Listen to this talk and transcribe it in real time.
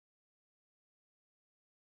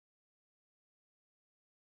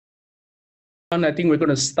I think we're going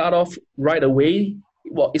to start off right away.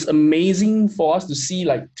 Well, it's amazing for us to see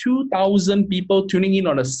like 2,000 people tuning in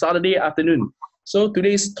on a Saturday afternoon. So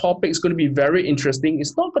today's topic is going to be very interesting.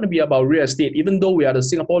 It's not going to be about real estate, even though we are the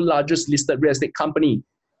Singapore largest listed real estate company.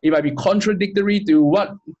 It might be contradictory to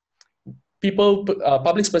what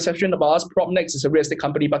public's perception about us. PropNex is a real estate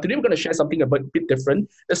company, but today we're going to share something a bit different.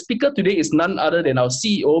 The speaker today is none other than our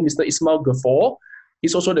CEO, Mr. Ismail Gafoor.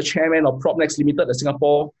 He's also the chairman of PropNex Limited, a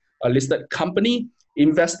Singapore listed company,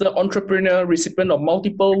 investor, entrepreneur, recipient of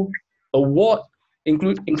multiple awards,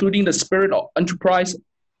 including the Spirit of Enterprise.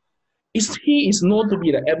 He is known to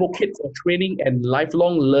be the advocate for training and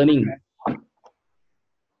lifelong learning.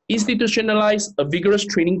 Institutionalize a vigorous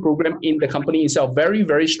training program in the company itself, very,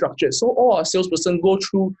 very structured. So all our salesperson go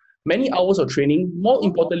through many hours of training. More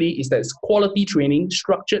importantly is that it's quality training,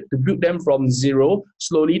 structured to build them from zero,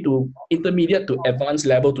 slowly to intermediate to advanced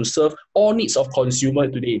level to serve all needs of consumer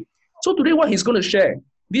today. So today what he's going to share,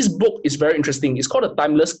 this book is very interesting. It's called A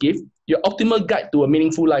Timeless Gift, Your Optimal Guide to a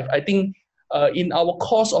Meaningful Life. I think in our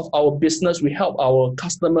course of our business, we help our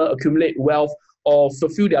customer accumulate wealth or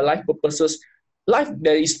fulfill their life purposes. Life,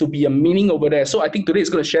 there is to be a meaning over there. So I think today he's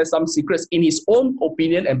going to share some secrets in his own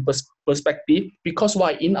opinion and perspective, because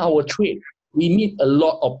why? In our trade, we meet a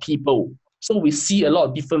lot of people. So we see a lot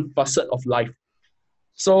of different facets of life.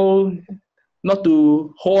 So not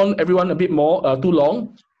to hold on everyone a bit more too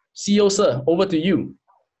long, CEO sir, over to you.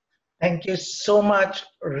 Thank you so much.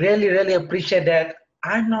 Really, really appreciate that.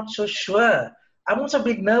 I'm not so sure. I'm also a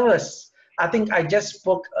bit nervous. I think I just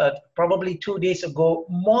spoke probably 2 days ago,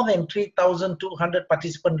 more than 3,200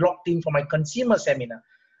 participants logged in for my consumer seminar.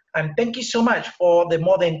 And thank you so much for the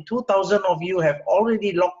more than 2,000 of you have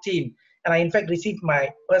already logged in. And I in fact received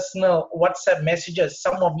my personal WhatsApp messages.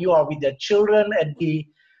 Some of you are with their children at the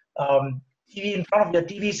TV, in front of your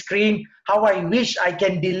TV screen. How I wish I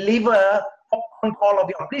can deliver all of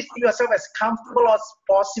you. Please make yourself as comfortable as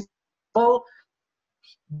possible.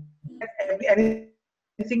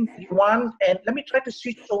 Anything you want, and let me try to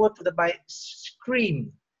switch over to my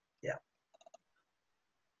screen. Yeah.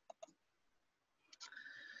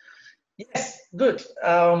 Yes, good.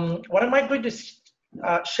 What am I going to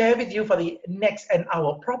share with you for the next an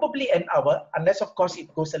hour? Probably an hour, unless of course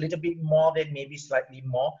it goes a little bit more than maybe slightly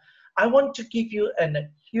more. I want to give you a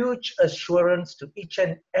huge assurance to each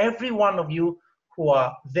and every one of you who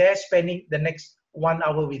are there spending the next 1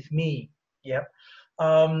 hour with me. Yeah.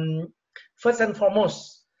 First and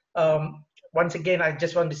foremost, once again, I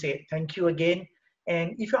just want to say thank you again.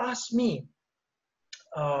 And if you ask me,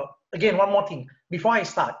 again, one more thing before I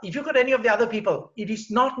start, if you got any of the other people, it is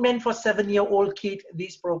not meant for 7-year-old kid,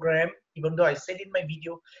 this program, even though I said in my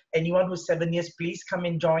video, anyone who's 7 years, please come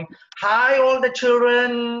and join. Hi, all the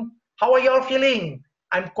children. How are y'all feeling?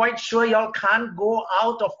 I'm quite sure y'all can't go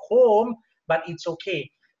out of home, but it's okay.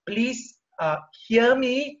 Please hear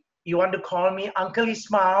me. You want to call me Uncle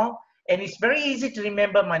Ismail. And it's very easy to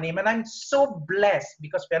remember my name. And I'm so blessed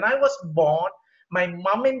because when I was born, my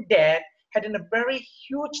mom and dad had a very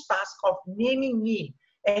huge task of naming me.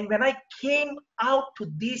 And when I came out to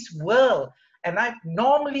this world, and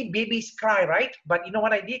normally babies cry, right? But you know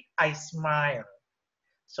what I did? I smiled.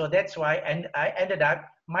 So that's why, and I ended up,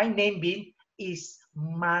 my name being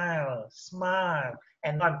Ismail, smile.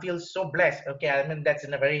 And I feel so blessed. Okay, I mean, that's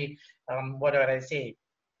in a very, what do I say?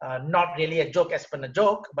 Not really a joke as per a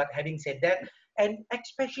joke, but having said that, and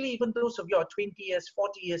especially even those of you are 20 years,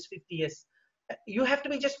 40 years, 50 years, you have to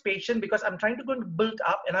be just patient because I'm trying to go and build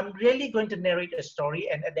up and I'm really going to narrate a story.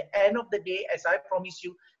 And at the end of the day, as I promise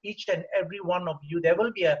you, each and every one of you, there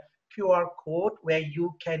will be a QR code where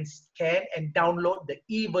you can scan and download the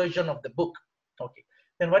e-version of the book. Okay.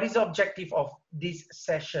 Then what is the objective of this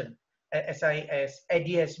session? As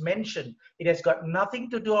Eddie has mentioned, it has got nothing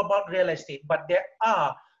to do about real estate, but there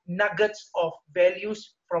are nuggets of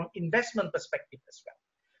values from investment perspective as well.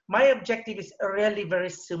 My objective is really very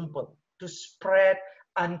simple, to spread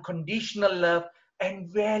unconditional love and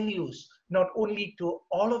values, not only to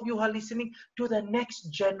all of you who are listening, to the next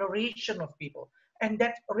generation of people. And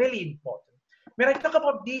that's really important. When I talk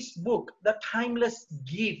about this book, The Timeless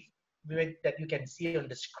Gift, that you can see on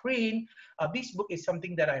the screen, this book is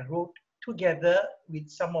something that I wrote together with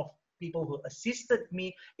some of people who assisted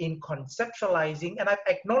me in conceptualizing, and I've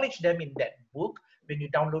acknowledged them in that book. When you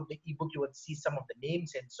download the ebook, you will see some of the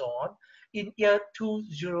names and so on. In year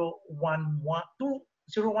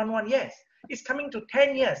 2011, yes, it's coming to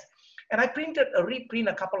 10 years. And I printed a reprint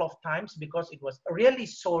a couple of times because it was really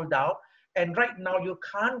sold out. And right now you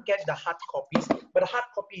can't get the hard copies, but the hard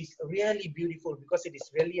copy is really beautiful because it is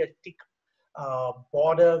really a thick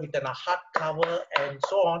border with a hard cover and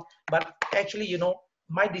so on. But actually, you know,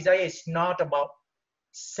 my desire is not about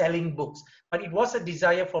selling books, but it was a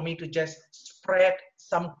desire for me to just spread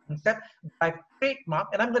some concept by trademark,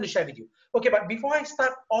 and I'm going to share with you. Okay, but before I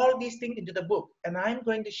start all these things into the book, and I'm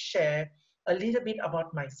going to share a little bit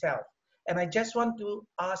about myself, and I just want to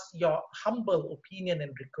ask your humble opinion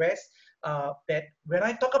and request that when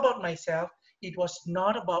I talk about myself, it was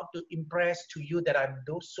not about to impress to you that I'm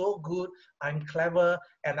so good, I'm clever,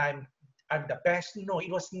 and I'm the best. No,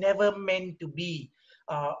 it was never meant to be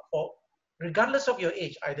for regardless of your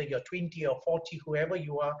age, either you're 20 or 40, whoever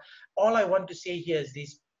you are. All I want to say here is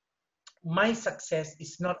this: my success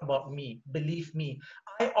is not about me. Believe me,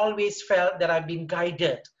 I always felt that I've been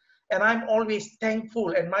guided, and I'm always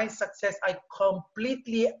thankful. And my success, I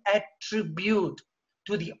completely attribute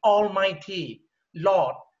to the Almighty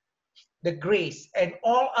Lord, the grace, and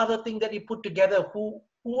all other things that He put together. Who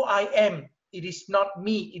I am, it is not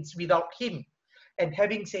me, it's without Him. And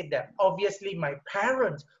having said that, obviously my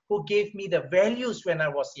parents who gave me the values when I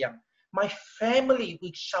was young, my family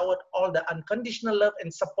which showered all the unconditional love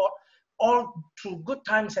and support all through good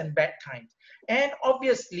times and bad times, and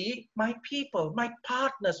obviously my people, my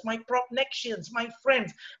partners, my PropNexians, my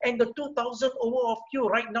friends, and the 2,000 over of you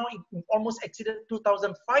right now, it almost exceeded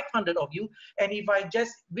 2,500 of you. And if I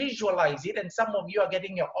just visualize it, and some of you are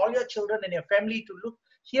getting all your children and your family to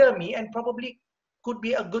hear me, and probably could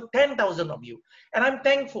be a good 10,000 of you, and I'm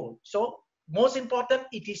thankful. So most important,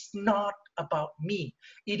 it is not about me.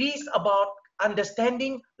 It is about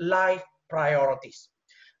understanding life priorities.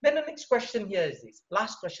 Then the next question here is this,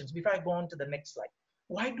 last questions before I go on to the next slide.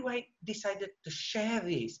 Why do I decided to share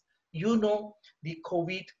this? You know, the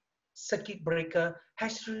COVID circuit breaker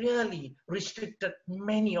has really restricted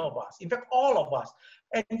many of us, in fact all of us,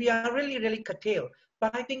 and we are really curtailed.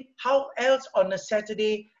 But I think how else on a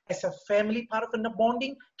Saturday as a family part of the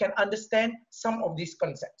bonding can understand some of these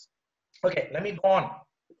concepts. Okay, let me go on.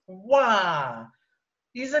 Wow,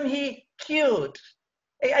 isn't he cute?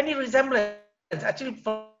 Hey, any resemblance? Actually,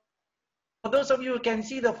 for those of you who can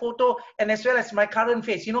see the photo and as well as my current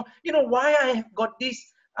face, you know why I have got this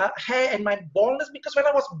hair and my baldness? Because when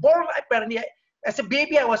I was born, apparently, as a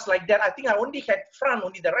baby, I was like that. I think I only had front,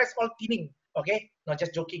 only the rest all thinning. Okay, not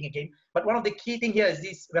just joking again. But one of the key thing here is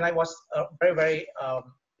this: when I was very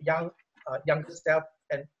younger self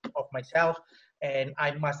and of myself, and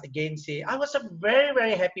I must again say I was a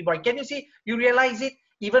very happy boy. Can you see? You realize it?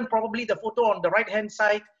 Even probably the photo on the right hand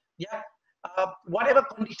side. Yeah, whatever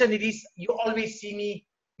condition it is, you always see me,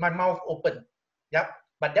 my mouth open. Yep.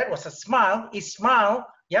 But that was a smile. Is smile.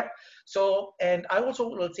 Yep. So, and I also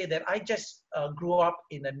will say that I just grew up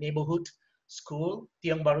in a neighborhood school,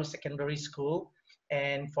 Tiong Bahru Secondary School.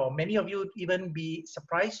 And for many of you, even be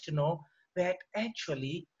surprised to know that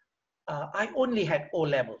actually I only had O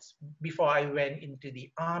levels before I went into the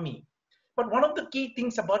army. But one of the key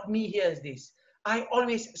things about me here is this: I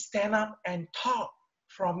always stand up and talk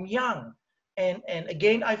from young. And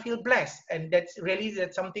again, I feel blessed. And that's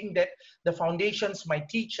something that the foundations, my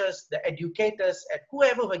teachers, the educators, and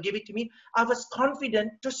whoever who gave it to me, I was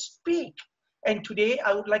confident to speak. And today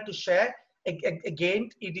I would like to share, again,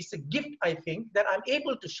 it is a gift, I think, that I'm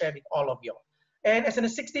able to share with all of you. And as a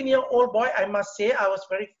 16-year-old boy, I must say I was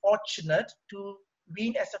very fortunate to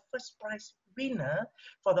win as a first prize winner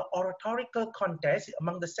for the oratorical contest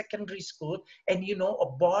among the secondary school. And you know,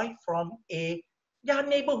 a boy from a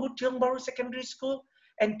neighborhood Tiong Bahru Secondary School,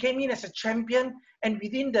 and came in as a champion. And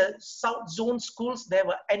within the South Zone schools, there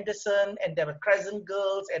were Anderson and there were Crescent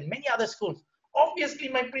Girls and many other schools. Obviously,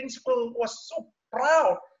 my principal was so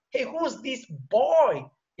proud. Hey, who's this boy?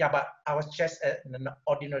 Yeah, but I was just an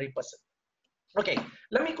ordinary person. Okay,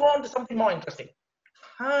 let me go on to something more interesting.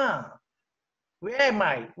 Where am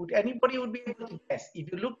I? Would anybody be able to guess?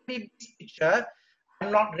 If you look at this picture,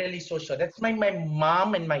 I'm not really so sure. That's my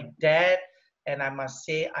mom and my dad. And I must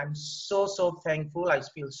say, I'm so thankful. I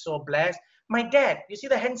feel so blessed. My dad, you see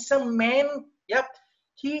the handsome man? Yep.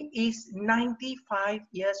 He is 95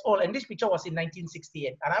 years old. And this picture was in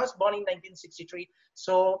 1968. And I was born in 1963.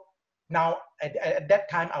 So now, at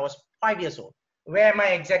that time, I was 5 years old. Where am I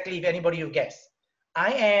exactly, if anybody will guess?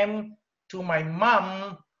 I am to my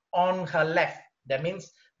mom on her left. That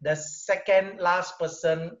means the second last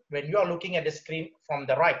person when you are looking at the screen from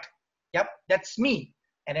the right. Yep, that's me.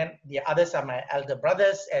 And then the others are my elder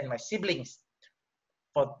brothers and my siblings.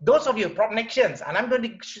 For those of you PropNexians, and I'm going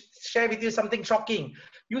to share with you something shocking.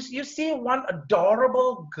 You see one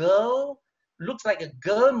adorable girl, looks like a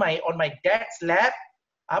girl on my dad's lap.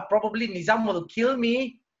 Probably Nizam will kill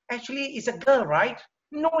me. Actually, it's a girl, right?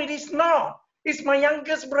 No, it is not. It's my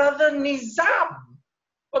youngest brother, Nizam.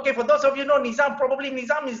 Okay, for those of you who know Nizam, probably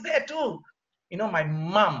Nizam is there too. You know, my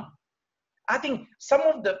mom. I think some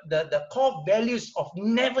of the core values of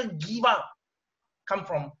never give up come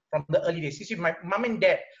from the early days. You see, my mom and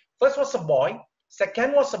dad, first was a boy,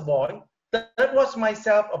 second was a boy, third was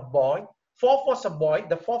myself, a boy, fourth was a boy,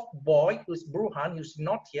 the fourth boy, who's Bruhan, who's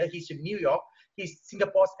not here, he's in New York, he's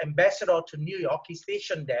Singapore's ambassador to New York, he's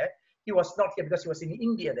stationed there, he was not here because he was in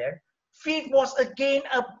India there. Fifth was again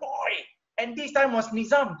a boy, and this time was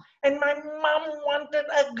Nizam, and my mom wanted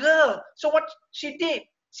a girl, so what she did,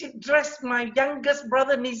 she dressed my youngest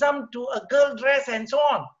brother Nizam to a girl dress and so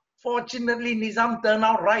on. Fortunately, Nizam turned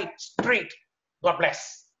out right, straight. God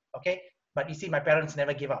bless. Okay? But you see, my parents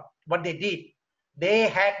never gave up. What they did, they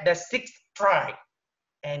had the sixth try.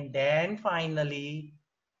 And then finally,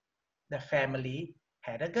 the family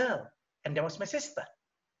had a girl. And that was my sister.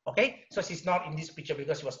 Okay? So she's not in this picture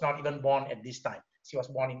because she was not even born at this time. She was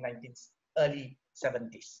born in early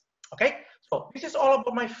 70s. Okay? So this is all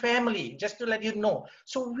about my family, just to let you know.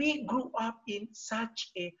 So we grew up in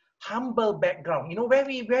such a humble background. You know, where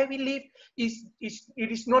we live it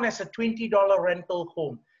is known as a $20 rental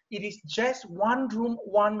home. It is just one room,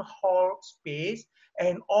 one hall space,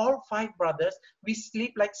 and all five brothers, we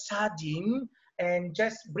sleep like sardine and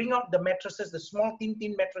just bring out the mattresses, the small thin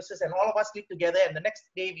mattresses, and all of us sleep together, and the next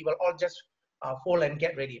day we will all just fold and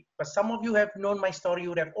get ready. But some of you have known my story, you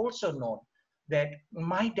would have also known that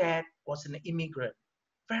my dad was an immigrant,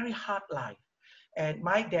 very hard life. And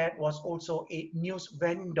my dad was also a news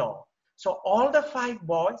vendor. So all the five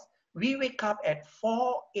boys, we wake up at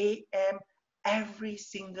 4 a.m. every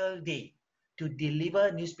single day to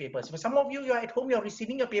deliver newspapers. For some of you, you're at home, you're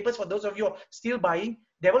receiving your papers. For those of you still buying,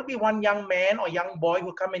 there will be one young man or young boy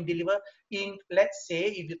who come and deliver in, let's say,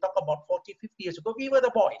 if you talk about 40, 50 years ago, we were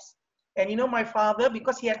the boys. And you know, my father,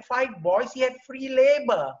 because he had five boys, he had free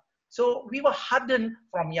labor. So we were hardened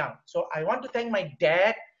from young. So I want to thank my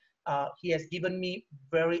dad. He has given me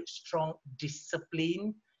very strong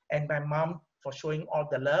discipline, and my mom for showing all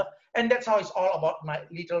the love. And that's how it's all about my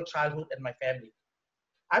little childhood and my family.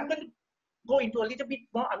 I'm going to go into a little bit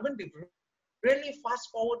more. I'm going to really fast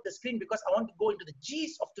forward the screen because I want to go into the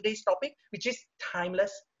gist of today's topic, which is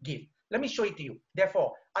timeless gift. Let me show it to you.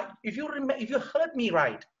 Therefore, if you heard me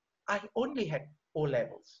right, I only had O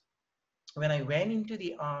levels. When I went into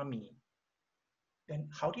the army, then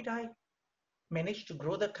how did I managed to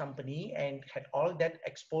grow the company and had all that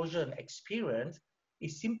exposure and experience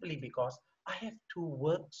is simply because I have to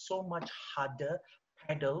work so much harder,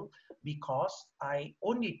 pedal, because I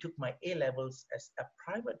only took my A levels as a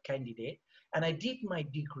private candidate and I did my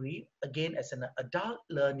degree again as an adult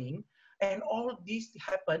learning, and all this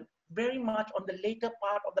happened very much on the later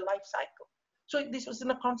part of the life cycle. So this was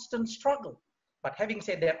in a constant struggle. But having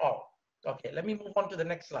said that all, okay, let me move on to the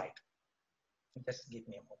next slide. Just give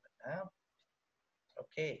me a moment. Huh?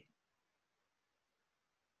 Okay.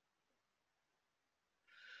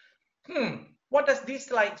 What does this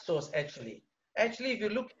slide shows actually? Actually, if you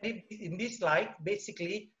look at it in this slide,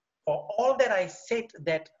 basically, for all that I said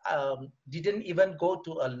that didn't even go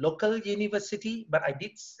to a local university, but I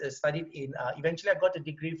did study in, eventually I got a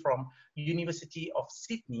degree from University of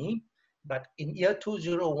Sydney, but in year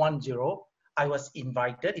 2010, I was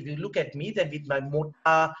invited. If you look at me, then with my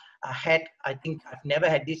mota hat, I think I've never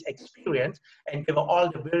had this experience. And there were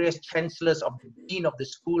all the various chancellors of the dean of the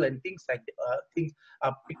school and things like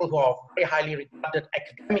people who are very highly regarded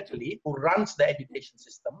academically, who runs the education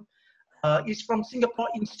system. Is from Singapore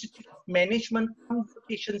Institute of Management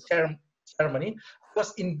Convocation Ceremony. I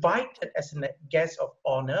was invited as a guest of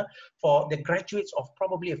honor for the graduates of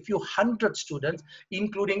probably a few hundred students,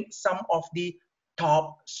 including some of the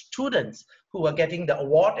top students who were getting the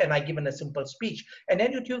award, and I given a simple speech. And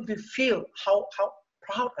then you feel how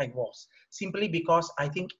proud I was, simply because I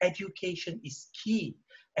think education is key.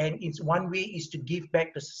 And it's one way is to give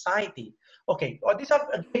back to society. Okay, this up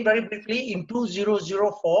again very briefly in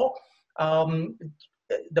 2004.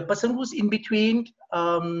 The person who's in between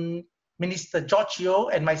Minister George Yeo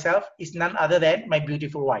and myself is none other than my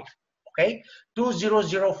beautiful wife. Okay,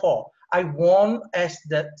 2004. I won as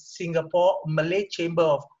the Singapore Malay Chamber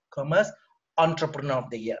of Commerce Entrepreneur of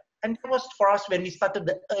the Year. And that was for us when we started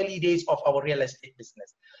the early days of our real estate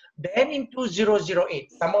business. Then in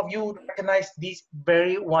 2008, some of you recognize this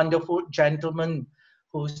very wonderful gentleman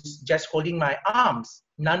who's just holding my arms,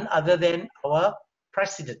 none other than our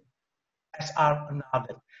president, SR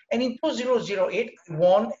Nathan. And in 2008, I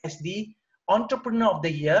won as the Entrepreneur of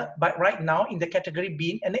the Year, but right now in the category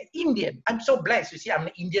being an Indian. I'm so blessed. You see, I'm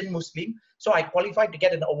an Indian Muslim, so I qualified to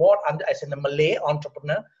get an award as a Malay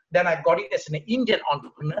entrepreneur. Then I got it as an Indian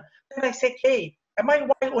entrepreneur. Then I said, hey, am I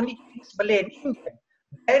why only Malay and Indian?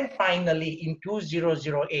 Then finally in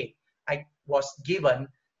 2008, I was given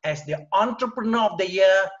as the Entrepreneur of the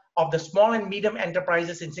Year of the Small and Medium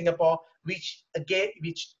Enterprises in Singapore, which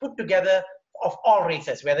put together of all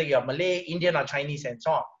races, whether you're Malay, Indian, or Chinese, and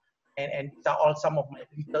so on. And these are all some of my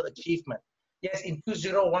little achievements. Yes, in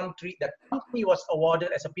 2013, the company was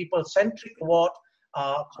awarded as a people-centric award,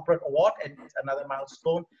 corporate award, and it's another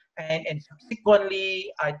milestone. And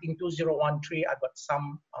subsequently, I think 2013, I got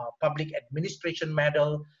some public administration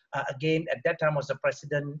medal. Again, at that time, was the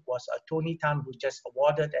president was Tony Tan, who just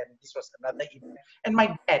awarded, and this was another event. And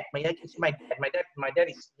my dad is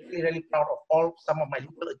really, really proud of some of my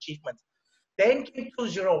little achievements. Then came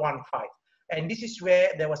 2015. And this is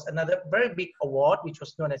where there was another very big award, which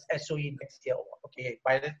was known as SOE Next Year Award. Okay,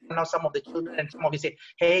 by the time now some of the children and some of you say,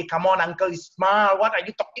 hey, come on, Uncle Ismail, what are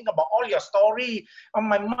you talking about? All your story.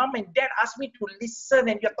 My mom and dad asked me to listen,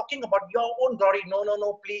 and you're talking about your own glory. No, no,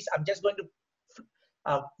 no, please. I'm just going to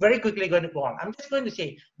very quickly going to go on. I'm just going to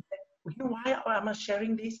say, you know why am I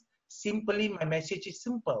sharing this? Simply, my message is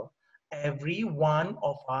simple. Every one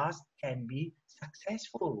of us can be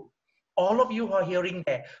successful. All of you who are hearing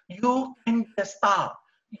that, you can be a star,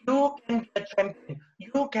 you can be a champion,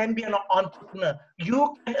 you can be an entrepreneur,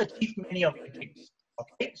 you can achieve many of your dreams.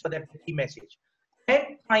 Okay, so that's the key message.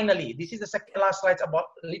 And finally, this is the second last slide about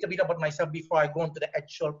a little bit about myself before I go into the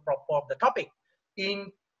actual proper of the topic.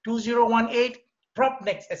 In 2018,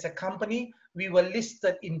 PropNex as a company, we were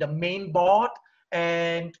listed in the main board,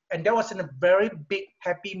 and that was in a very big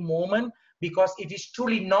happy moment, because it is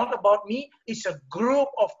truly not about me. It's a group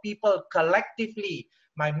of people collectively,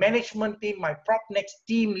 my management team, my PropNex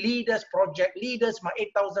team leaders, project leaders, my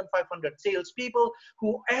 8,500 salespeople,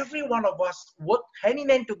 who every one of us worked hand in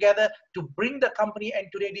hand together to bring the company. And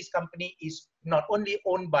today this company is not only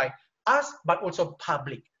owned by us, but also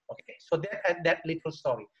public. Okay, so that little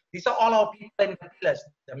story. These are all our people and the pillars,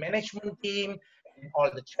 the management team, and all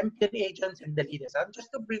the champion agents and the leaders. I'm just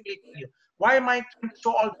to briefly tell you, why am I trying to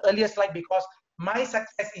show all the earlier slide? Because my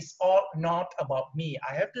success is all not about me.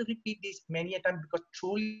 I have to repeat this many a time, because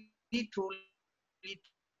truly, okay,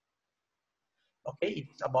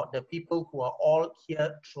 it's about the people who are all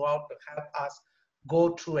here throughout to help us go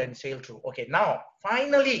through and sail through. Okay, now,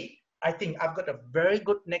 finally, I think I've got a very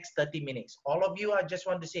good next 30 minutes. All of you, I just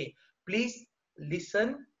want to say, please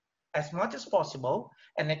listen as much as possible.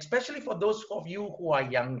 And especially for those of you who are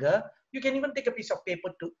younger, you can even take a piece of paper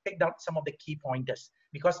to take down some of the key pointers.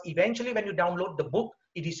 Because eventually when you download the book,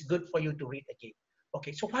 it is good for you to read again.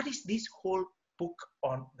 Okay, so what is this whole book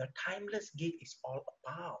on the timeless gift is all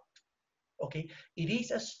about? Okay, it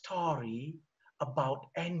is a story about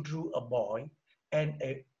Andrew, a boy, and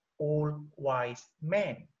an old wise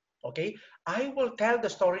man. Okay, I will tell the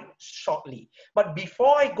story shortly. But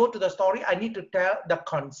before I go to the story, I need to tell the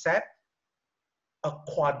concept, a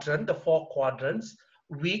quadrant, the 4 quadrants,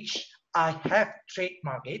 which I have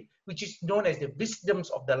trademarked, which is known as the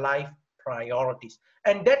wisdoms of the life priorities.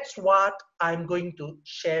 And that's what I'm going to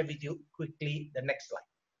share with you quickly, the next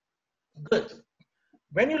slide. Good.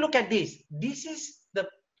 When you look at this, this is the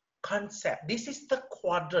concept. This is the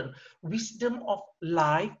quadrant, wisdom of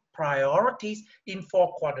life priorities in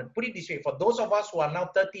 4 quadrants. Put it this way, for those of us who are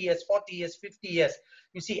now 30 years, 40 years, 50 years,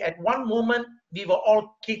 you see, at one moment, we were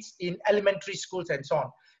all kids in elementary schools and so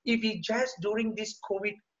on. If we just, during this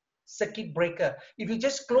COVID circuit breaker, if we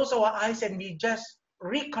just close our eyes and we just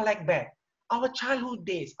recollect back our childhood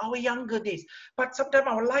days, our younger days, but sometimes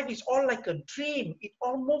our life is all like a dream. It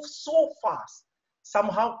all moves so fast.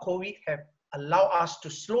 Somehow COVID have allowed us to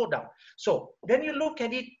slow down. So when you look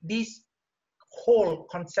at it, this whole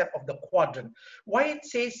concept of the quadrant, why it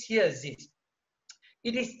says here is this: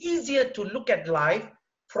 it is easier to look at life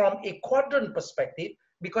from a quadrant perspective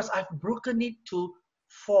because I've broken it to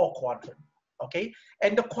 4 quadrants. Okay,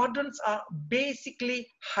 and the quadrants are basically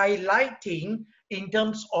highlighting in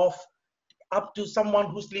terms of up to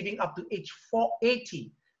someone who's living up to age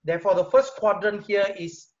 480. Therefore, the first quadrant here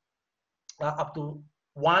is up to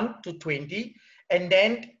 1 to 20, and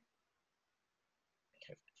then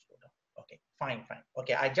okay, fine.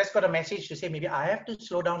 Okay, I just got a message to say maybe I have to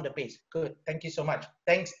slow down the pace. Good, thank you so much.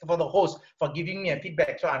 Thanks for the host for giving me a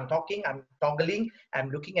feedback. So I'm talking, I'm toggling, I'm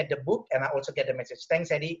looking at the book, and I also get the message.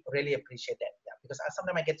 Thanks, Eddie. Really appreciate that. Yeah, because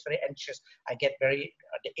sometimes I get very anxious. I get very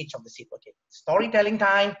the edge of the seat. Okay, storytelling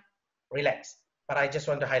time. Relax. But I just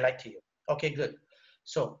want to highlight to you. Okay, good.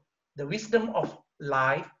 So the wisdom of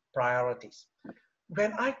life priorities.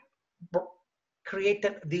 When I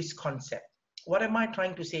created this concept, what am I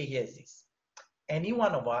trying to say here is this: any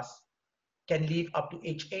one of us can live up to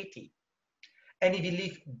age 80. And if we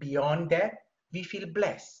live beyond that, we feel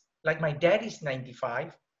blessed. Like my dad is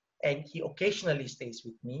 95 and he occasionally stays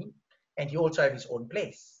with me, and he also has his own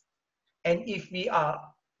place. And if we are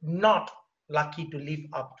not lucky to live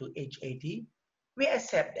up to age 80, we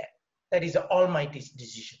accept that. That is the Almighty's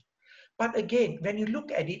decision. But again, when you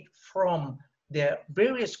look at it from the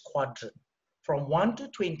various quadrants, from 1 to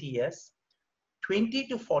 20 years, 20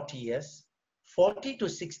 to 40 years, 40 to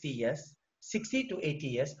 60 years, 60 to 80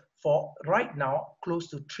 years, for right now, close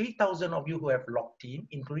to 3,000 of you who have logged in,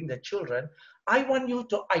 including the children, I want you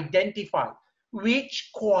to identify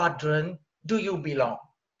which quadrant do you belong.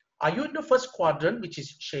 Are you in the first quadrant, which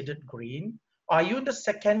is shaded green? Are you in the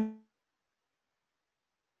second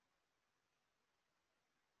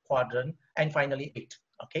quadrant? And finally, 8,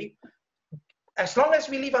 okay? As long as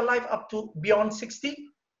we live our life up to beyond 60,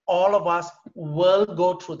 all of us will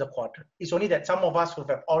go through the quadrant. It's only that some of us who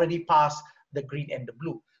have already passed the green and the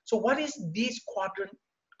blue. So what is this quadrant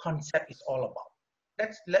concept is all about?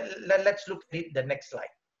 Let's look at it the next slide.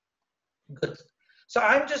 Good. So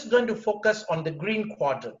I'm just going to focus on the green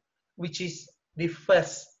quadrant, which is the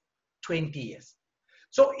first 20 years.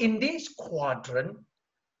 So in this quadrant,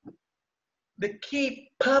 the key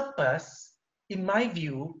purpose, in my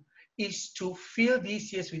view, is to fill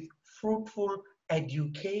these years with fruitful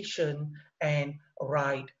education and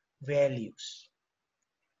right values.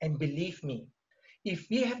 And believe me, if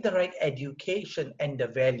we have the right education and the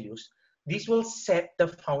values, this will set the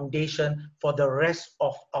foundation for the rest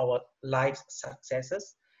of our life's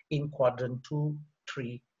successes in quadrant 2,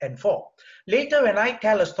 3, and 4. Later, when I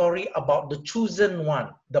tell a story about the chosen one,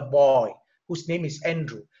 the boy, whose name is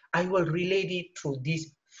Andrew, I will relate it through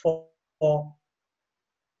these 4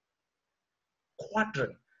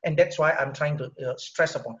 quadrant, and that's why I'm trying to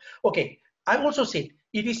stress upon. Okay, I also said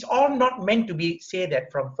it is all not meant to be say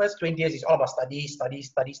that from first 20 years it's all about study, study,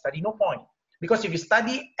 study, study. No point, because if you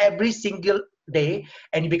study every single day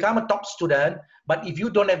and you become a top student, but if you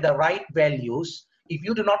don't have the right values, if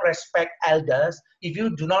you do not respect elders, if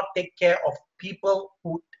you do not take care of people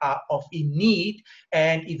who are in need,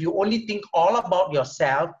 and if you only think all about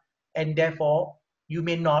yourself, and therefore you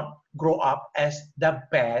may not grow up as the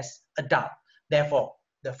best adult. Therefore,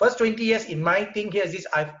 the first 20 years in my thing here is this,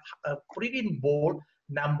 I've put it in bold.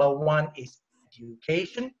 Number 1 is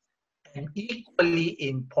education, and equally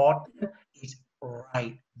important is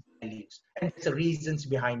right values. And there's the reasons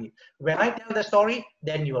behind it. When I tell the story,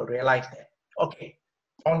 then you will realize that. Okay,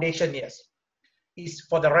 foundation, yes, is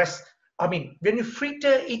for the rest. I mean, when you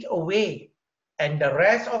fritter it away, and the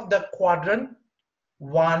rest of the quadrant,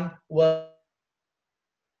 1 will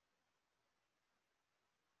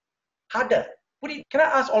harder. Can I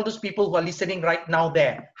ask all those people who are listening right now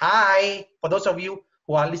there? Hi, for those of you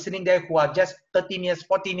who are listening there who are just 13 years,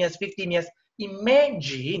 14 years, 15 years,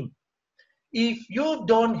 imagine if you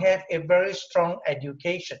don't have a very strong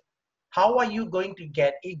education, how are you going to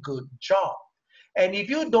get a good job? And if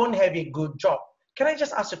you don't have a good job, can I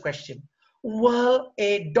just ask a question? Will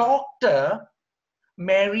a doctor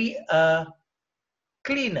marry a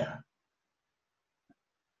cleaner?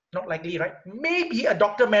 Not likely, right? Maybe a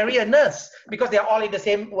doctor marry a nurse because they're all in the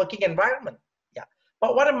same working environment. Yeah.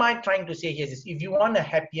 But what am I trying to say here is, if you want a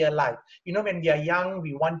happier life, you know, when we are young,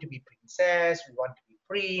 we want to be princess, we want to be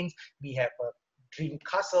prince, we have a dream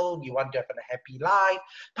castle, we want to have a happy life.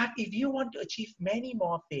 But if you want to achieve many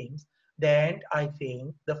more things, then I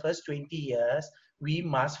think the first 20 years, we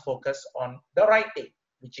must focus on the right thing,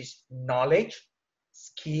 which is knowledge,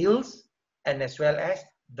 skills, and as well as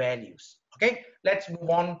values. Okay, let's move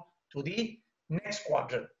on to the next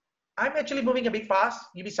quadrant. I'm actually moving a bit fast.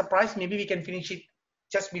 You'll be surprised. Maybe we can finish it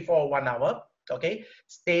just before 1 hour. Okay,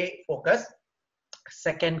 stay focused.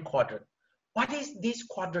 Second quadrant. What is this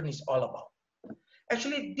quadrant is all about?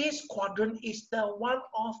 Actually, this quadrant is the one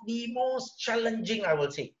of the most challenging, I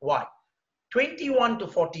will say. Why? 21 to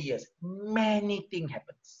 40 years, many things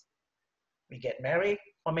happens. We get married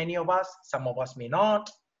for many of us. Some of us may not.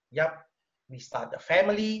 Yep. We start a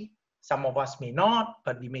family. Some of us may not,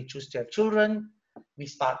 but we may choose to have children. We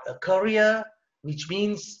start a career, which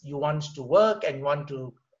means you want to work and want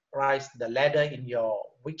to rise the ladder in your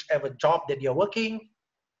whichever job that you're working.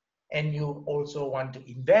 And you also want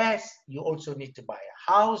to invest. You also need to buy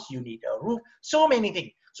a house. You need a roof. So many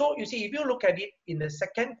things. So you see, if you look at it in the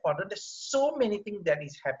second quadrant, there's so many things that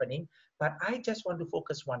is happening. But I just want to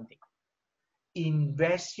focus one thing.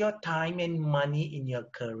 Invest your time and money in your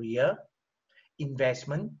career,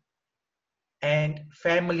 investment, and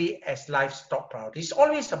family as life's top priority. It's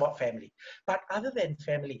always about family. But other than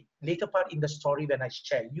family, later part in the story when I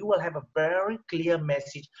share, you will have a very clear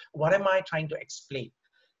message. What am I trying to explain?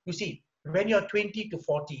 You see, when you're 20 to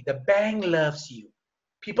 40, the bank loves you.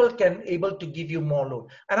 people can able to give you more loan.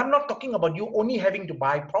 And I'm not talking about you only having to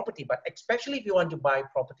buy property, but especially if you want to buy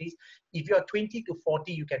properties, if you're 20 to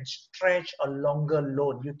 40, you can stretch a longer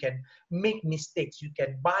loan. You can make mistakes. You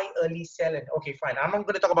can buy early, sell, and okay, fine. I'm not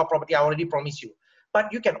going to talk about property. I already promised you.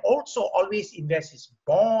 But you can also always invest in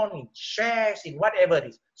bond, in shares, in whatever it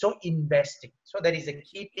is. So investing. So that is a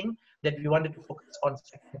key thing that we wanted to focus on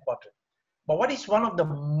second quadrant. But what is one of the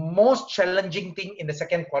most challenging thing in the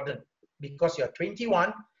second quadrant? Because you're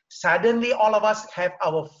 21, suddenly all of us have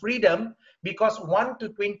our freedom, because 1 to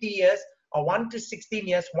 20 years or 1 to 16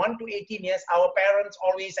 years, 1 to 18 years, our parents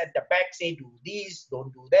always at the back say, do this,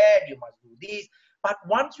 don't do that, you must do this. But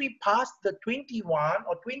once we pass the 21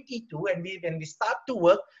 or 22 and when we start to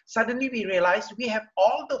work, suddenly we realize we have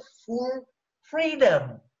all the full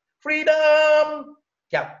freedom. Freedom!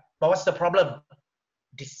 Yeah, but what's the problem?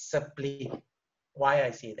 Discipline. Why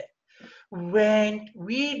I say that? When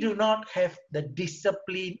we do not have the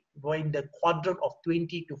discipline in the quadrant of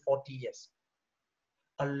 20 to 40 years,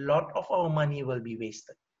 a lot of our money will be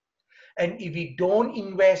wasted. And if we don't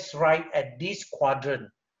invest right at this quadrant,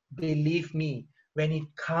 believe me, when it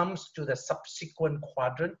comes to the subsequent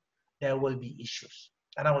quadrant, there will be issues.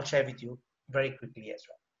 And I will share with you very quickly as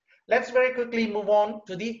well. Let's very quickly move on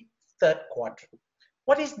to the third quadrant.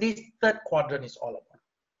 What is this third quadrant is all about?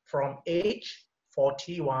 From age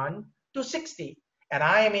 41 to 60. And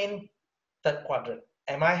I am in third quadrant.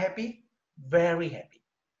 Am I happy? Very happy.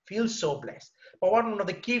 Feel so blessed. But one of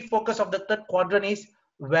the key focus of the third quadrant is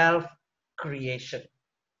wealth creation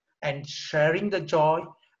and sharing the joy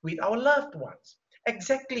with our loved ones.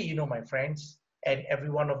 Exactly, you know, my friends, and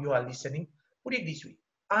every one of you are listening, put it this way.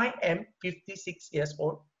 I am 56 years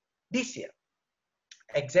old this year.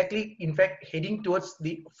 Exactly, in fact, heading towards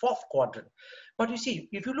the fourth quadrant. But you see,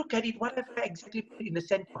 if you look at it, what have I exactly put in the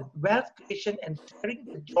center? Wealth creation and sharing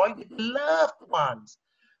the joy with loved ones.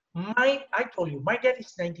 I told you, my dad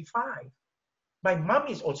is 95. My mom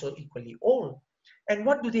is also equally old. And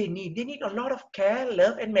what do they need? They need a lot of care,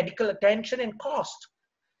 love, and medical attention and cost.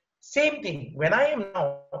 Same thing, when I am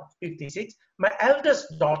now 56, my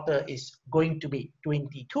eldest daughter is going to be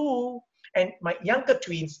 22, and my younger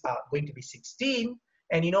twins are going to be 16.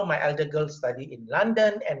 And you know, my elder girls study in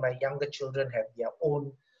London, and my younger children have their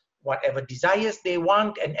own whatever desires they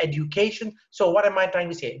want and education. So what am I trying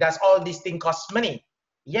to say? Does all this thing cost money?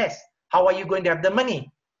 Yes. How are you going to have the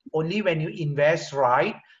money? Only when you invest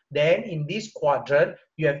right, then in this quadrant,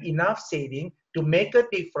 you have enough saving to make a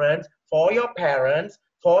difference for your parents,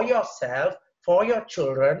 for yourself, for your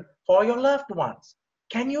children, for your loved ones.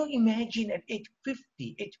 Can you imagine at age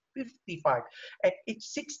 50, age 55, at age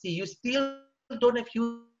 60, you still don't have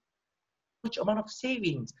huge amount of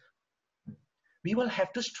savings? We will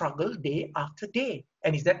have to struggle day after day.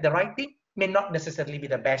 And is that the right thing? May not necessarily be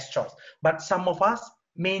the best choice, but some of us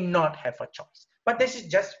may not have a choice. But this is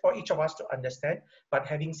just for each of us to understand. But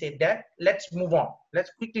having said that, let's move on.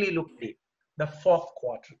 Let's quickly look at it. The fourth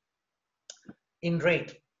quadrant. In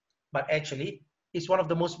red, but actually it's one of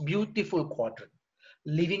the most beautiful quadrants.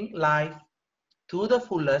 Living life to the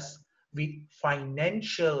fullest with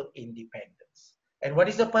financial independence. And what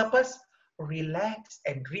is the purpose? Relax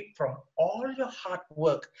and reap from all your hard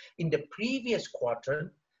work in the previous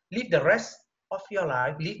quadrant. Live the rest of your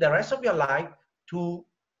life to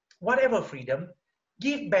whatever freedom.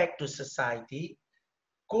 Give back to society.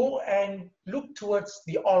 Go and look towards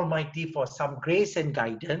the Almighty for some grace and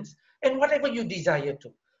guidance, and whatever you desire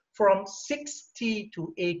to. From 60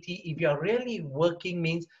 to 80, if you're really working,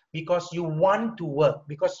 means because you want to work,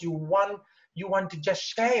 because you want to just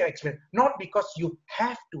share your experience, not because you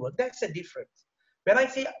have to work. That's a difference. When I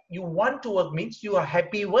say you want to work, means you are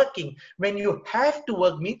happy working. When you have to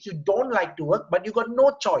work, means you don't like to work, but you got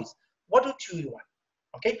no choice. What do you want?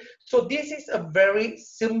 Okay, so this is a very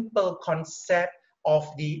simple concept of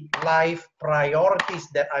the life priorities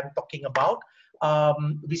that I'm talking about,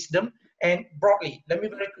 wisdom. And broadly, let me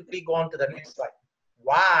very quickly go on to the next slide.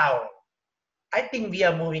 Wow, I think we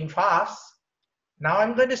are moving fast. Now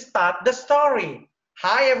I'm going to start the story.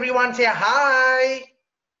 Hi, everyone, say hi.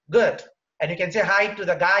 Good. And you can say hi to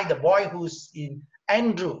the guy, the boy who's in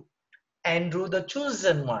Andrew. Andrew, the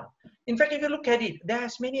chosen one. In fact, if you look at it, there are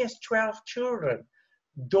as many as 12 children.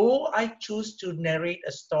 Though I choose to narrate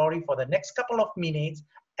a story for the next couple of minutes,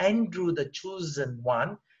 Andrew, the chosen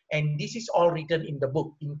one, and this is all written in the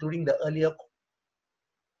book, including the earlier.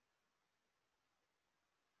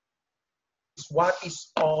 What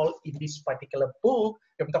is all in this particular book?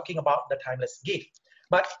 I'm talking about the timeless gift.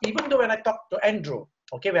 But even though when I talk to Andrew,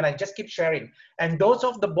 okay, when I just keep sharing, and those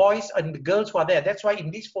of the boys and the girls who are there, that's why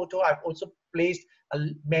in this photo I've also placed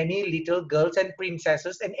many little girls and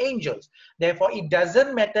princesses and angels. Therefore, it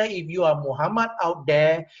doesn't matter if you are Muhammad out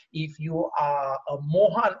there, if you are a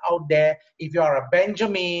Mohan out there, if you are a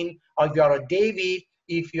Benjamin, or if you are a David,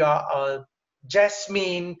 if you are a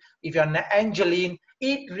Jasmine, if you're an Angeline,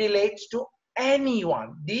 it relates to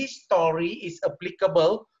anyone. This story is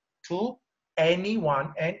applicable to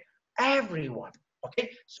anyone and everyone.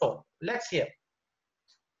 Okay, so let's hear.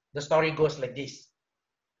 The story goes like this.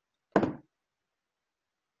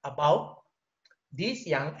 About this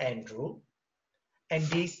young Andrew and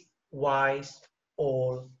this wise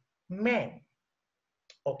old man.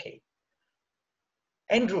 Okay.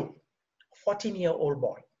 Andrew, 14-year-old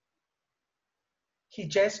boy. He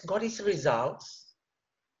just got his results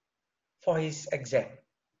for his exam.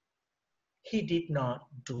 He did not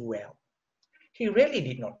do well. He really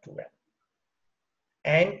did not do well.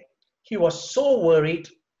 And he was so worried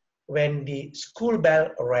when the school bell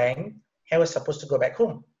rang. He was supposed to go back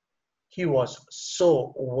home. He was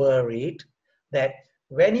so worried that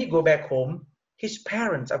when he go back home, his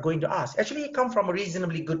parents are going to ask. Actually, he come from a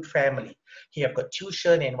reasonably good family. He have got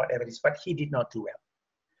tuition and whatever it is, but he did not do well.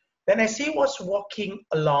 Then as he was walking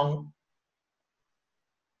along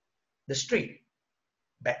the street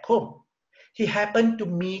back home, he happened to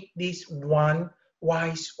meet this one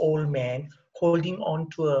wise old man holding on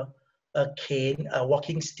to a cane, a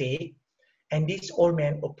walking stick. And this old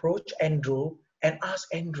man approached Andrew and asked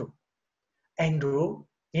Andrew, Andrew,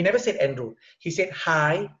 he never said Andrew. He said,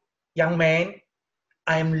 hi, young man,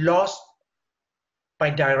 I am lost by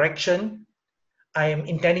direction. I am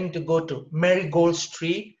intending to go to Marigold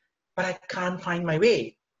Street, but I can't find my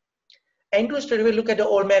way. Andrew straight away looked at the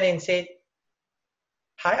old man and said,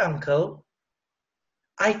 hi, uncle.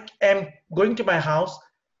 I am going to my house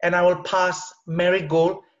and I will pass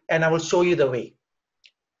Marigold and I will show you the way.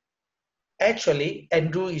 Actually,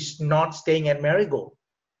 Andrew is not staying at Marigold,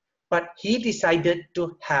 but he decided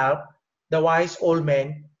to help the wise old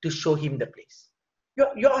man to show him the place.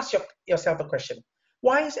 You ask yourself a question.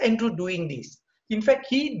 Why is Andrew doing this? In fact,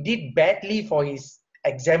 he did badly for his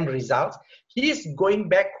exam results. He is going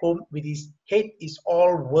back home with his head is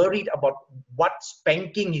all worried about what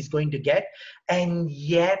spanking he's going to get. And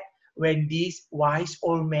yet, when this wise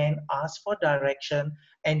old man asked for direction,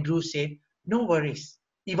 Andrew said, no worries.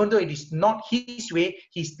 Even though it is not his way,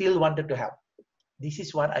 he still wanted to help. This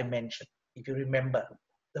is what I mentioned. If you remember,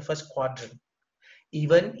 the first quadrant.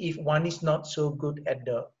 Even if one is not so good at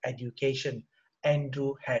the education,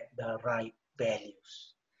 Andrew had the right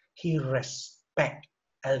values. He respects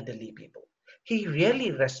elderly people. He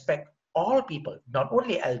really respects all people, not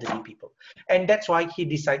only elderly people. And that's why he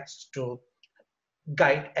decides to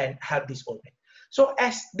guide and help this old man. So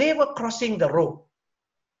as they were crossing the road,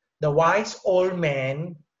 the wise old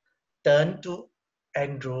man turned to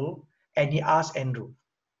Andrew and he asked Andrew,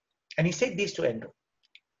 and he said this to Andrew,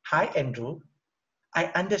 hi Andrew, I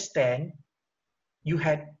understand you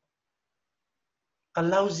had a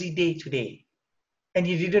lousy day today and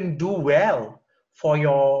you didn't do well for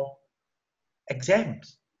your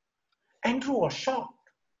exams. Andrew was shocked.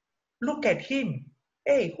 Look at him.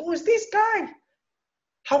 Hey, who is this guy?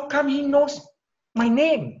 How come he knows my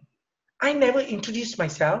name? I never introduced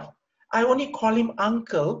myself. I only call him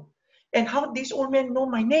uncle. And how this old man know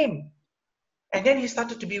my name? And then he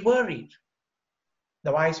started to be worried.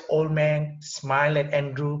 The wise old man smiled at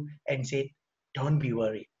Andrew and said, don't be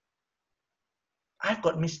worried. I've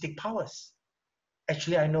got mystic powers.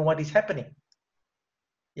 Actually, I know what is happening.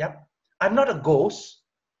 Yep. I'm not a ghost.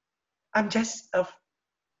 I'm just an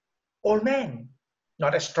old man,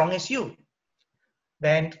 not as strong as you.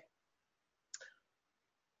 Then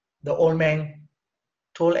the old man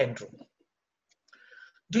told Andrew,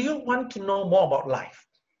 do you want to know more about life?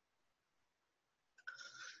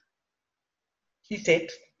 He said,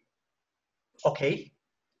 okay.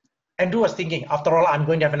 Andrew was thinking, after all, I'm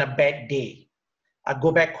going to have a bad day. I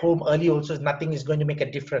go back home early also, nothing is going to make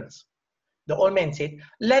a difference. The old man said,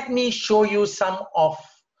 let me show you some of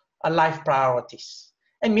life priorities.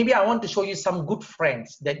 And maybe I want to show you some good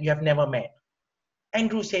friends that you have never met.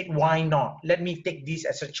 Andrew said, why not? Let me take this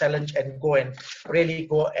as a challenge and really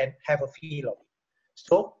go and have a feel of it.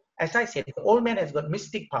 So, as I said, the old man has got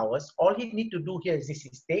mystic powers. All he need to do here is this,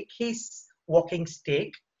 is take his walking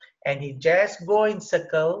stick and he just go in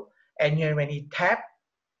circle, and when he tap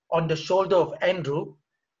on the shoulder of Andrew,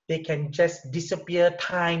 they can just disappear,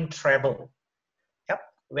 time travel. Yep.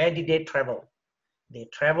 Where did they travel? They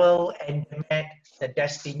travel and met the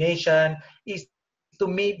destination is to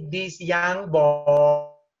meet this young boy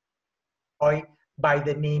by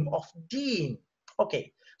the name of Dean.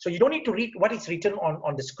 Okay, So you don't need to read what is written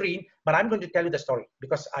on the screen, but I'm going to tell you the story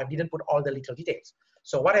because I didn't put all the little details.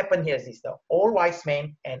 So what happened here is this: the old wise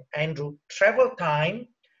man and Andrew traveled time,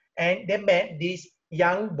 and they met this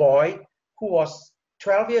young boy who was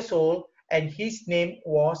 12 years old, and his name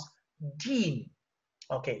was Dean.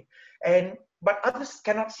 Okay, but others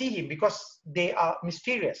cannot see him because they are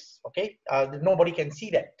mysterious. Okay, nobody can see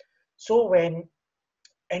them. So when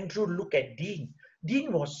Andrew looked at Dean,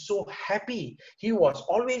 Dean was so happy. He was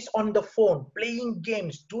always on the phone, playing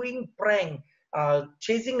games, doing prank,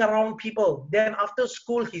 chasing around people. Then after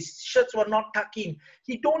school, his shirts were not tucked in.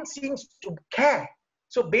 He don't seem to care.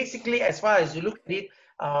 So basically, as far as you look at it,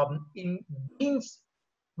 in Dean's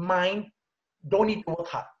mind, don't need to work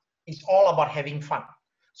hard. It's all about having fun.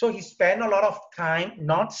 So he spent a lot of time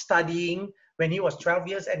not studying when he was 12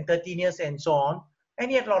 years and 13 years and so on,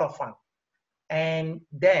 and he had a lot of fun. And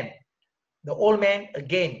then the old man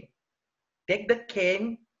again take the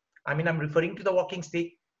cane, I'm referring to the walking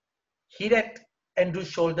stick, hit at Andrew's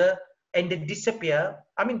shoulder, and they disappear.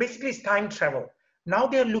 Basically it's time travel. Now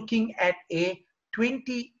they're looking at a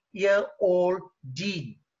 20-year-old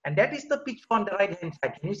Dean. And that is the picture on the right-hand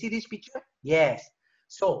side. Can you see this picture? Yes.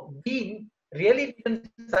 So Dean really didn't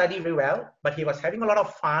study very well, but he was having a lot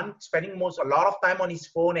of fun, spending a lot of time on his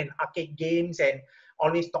phone and arcade games and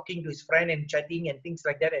always talking to his friend and chatting and things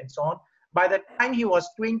like that and so on. By the time he was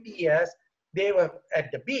 20 years, they were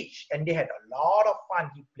at the beach and they had a lot of fun.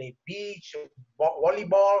 He played beach,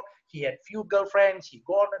 volleyball, he had few girlfriends, he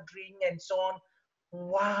go on a drink and so on.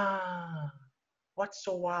 Wow, what's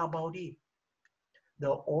so wow about it? The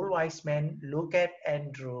old wise man looked at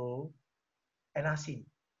Andrew and asked him,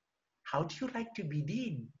 how do you like to be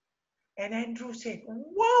Dean? And Andrew said,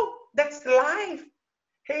 wow, that's life.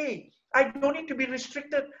 Hey, I don't need to be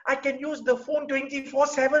restricted. I can use the phone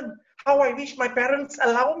 24/7. How I wish my parents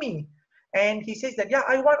allow me. And he says that, yeah,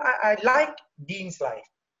 I like Dean's life.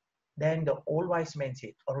 Then the old wise man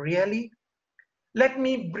said, oh, really? Let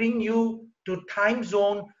me bring you to time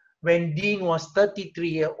zone when Dean was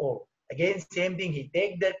 33-year old. Again, same thing. He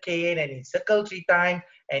take the cane and he circled 3 times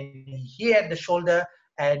and he hit the shoulder,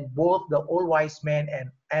 and both the old wise man and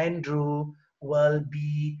Andrew will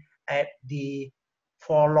be at the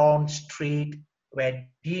forlorn street where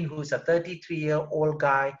Dean, who's a 33-year-old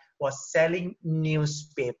guy, was selling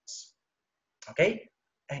newspapers. Okay?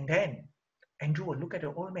 And then Andrew will look at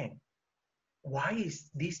the old man. Why is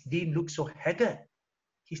this Dean look so haggard?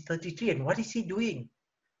 He's 33 and what is he doing?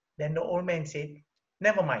 Then the old man said,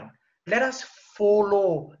 never mind. Let us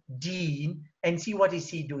follow Dean and see what is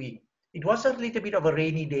he doing. It was a little bit of a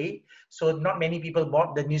rainy day, so not many people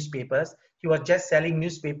bought the newspapers. He was just selling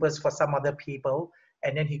newspapers for some other people.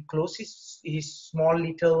 And then he closed his small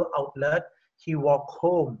little outlet. He walked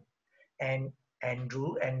home. And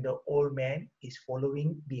Andrew and the old man is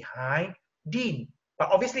following behind Dean. But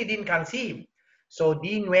obviously Dean can't see him. So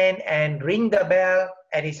Dean went and rang the bell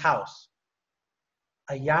at his house.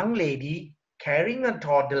 A young lady carrying a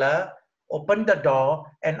toddler opened the door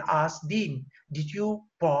and asked Dean, did you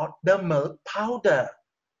bought the milk powder?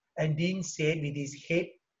 And Dean said with his head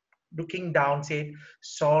looking down, said,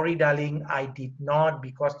 sorry, darling, I did not,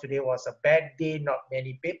 because today was a bad day. Not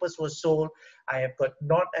many papers were sold. I have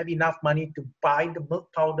not have enough money to buy the milk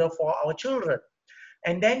powder for our children.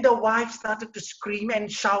 And then the wife started to scream and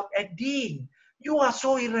shout at Dean, you are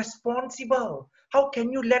so irresponsible. How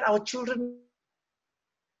can you let our children?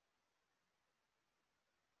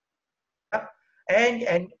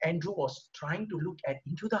 And Andrew was trying to look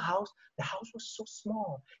into the house. The house was so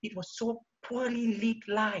small. It was so poorly lit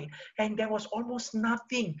light. And there was almost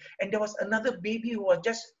nothing. And there was another baby who was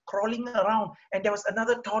just crawling around. And there was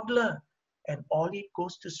another toddler. And all it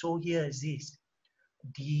goes to show here is this.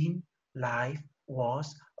 Dean's life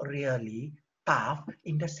was really tough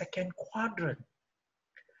in the second quadrant.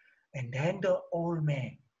 And then the old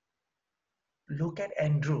man looked at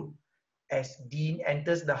Andrew. As Dean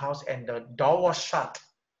enters the house and the door was shut,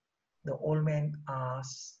 the old man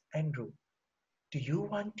asked Andrew, do you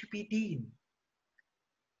want to be Dean?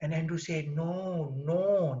 And Andrew said, no,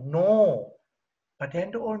 no, no. But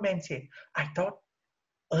then the old man said, I thought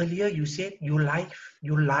earlier you said you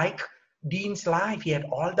like Dean's life. He had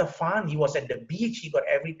all the fun. He was at the beach. He got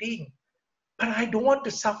everything. But I don't want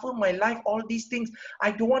to suffer my life, all these things.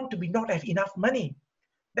 I don't want to not have enough money.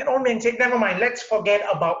 Then old man said, never mind, let's forget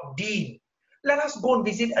about Dean. Let us go and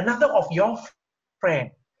visit another of your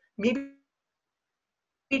friends. Maybe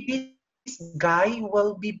this guy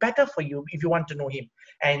will be better for you if you want to know him.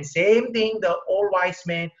 And same thing, the old wise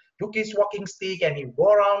man took his walking stick and he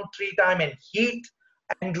wore around 3 times and hit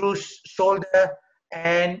Andrew's shoulder.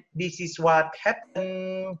 And this is what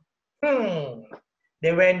happened.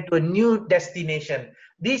 They went to a new destination.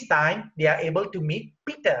 This time, they are able to meet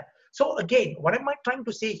Peter. So again, what am I trying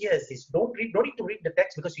to say here is this. Don't need to read the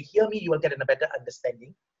text, because you hear me, you will get a better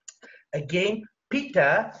understanding. Again,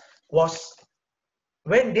 Peter was,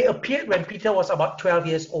 when they appeared, when Peter was about 12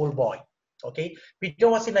 years old boy. Okay, Peter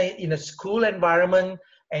was in a school environment,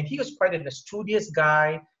 and he was quite a studious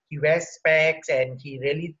guy. He wears specs, and he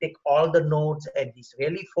really take all the notes, and he's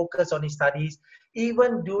really focused on his studies.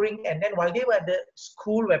 Even during, and then while they were at the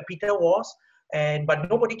school where Peter was, but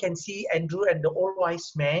nobody can see Andrew and the old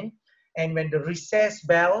wise man. And when the recess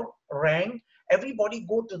bell rang, everybody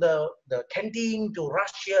go to the canteen to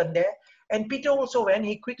rush here and there. And Peter also went.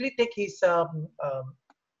 He quickly take his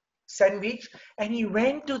sandwich, and he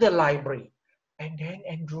went to the library. And then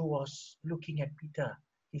Andrew was looking at Peter.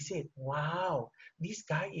 He said, wow, this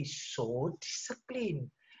guy is so disciplined.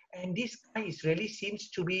 And this guy is really seems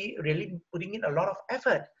to be really putting in a lot of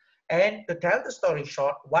effort. And to tell the story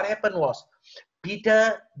short, what happened was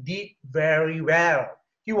Peter did very well.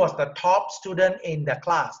 He was the top student in the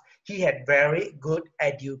class. He had very good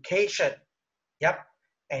education. Yep.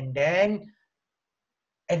 And then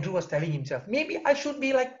Andrew was telling himself, maybe I should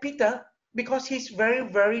be like Peter, because he's very,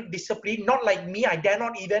 very disciplined. Not like me. I dare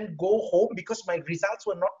not even go home because my results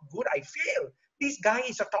were not good. I failed. This guy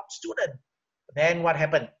is a top student. Then what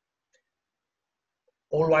happened?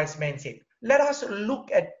 Old wise man said, let us look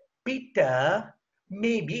at Peter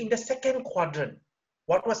maybe in the second quadrant.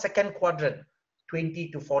 What was second quadrant? 20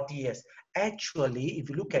 to 40 years. Actually, if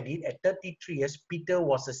you look at it, at 33 years, Peter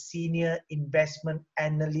was a senior investment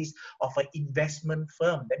analyst of an investment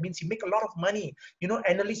firm. That means he make a lot of money. You know,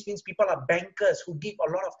 analyst means people are bankers who give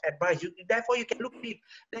a lot of advice. Therefore, you can look at it.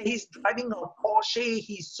 He's driving a Porsche.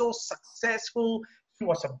 He's so successful. He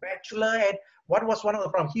was a bachelor. And what was one of the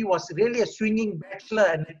problems? He was really a swinging bachelor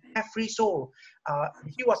and a carefree soul.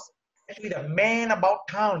 He was actually the man about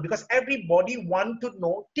town, because everybody want to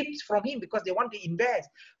know tips from him, because they want to invest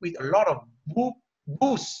with a lot of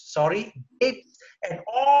booze, babes, and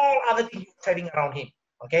all other things trading around him.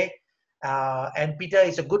 Okay, and Peter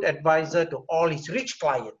is a good advisor to all his rich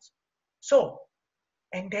clients. So,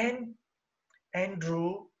 and then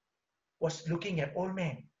Andrew was looking at old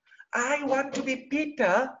man. I want to be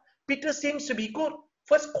Peter. Peter seems to be good.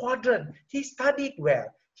 First quadrant, he studied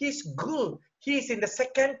well. He's good. He's in the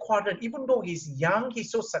second quadrant. Even though he's young,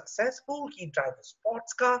 he's so successful. He drives a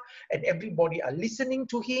sports car, and everybody are listening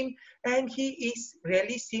to him. And he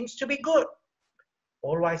really seems to be good.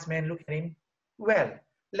 All wise men look at him. Well,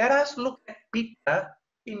 let us look at Peter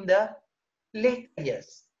in the later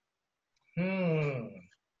years.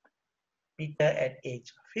 Peter at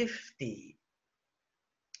age 50.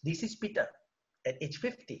 This is Peter at age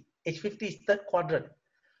 50. Age 50 is third quadrant.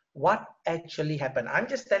 What actually happened? I'm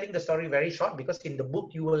just telling the story very short, because in the book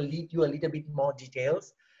you will lead you a little bit more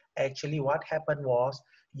details. Actually, what happened was,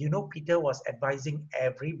 you know, Peter was advising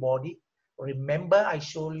everybody. Remember, I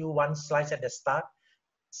showed you one slide at the start.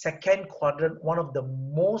 Second quadrant, one of the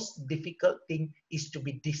most difficult thing is to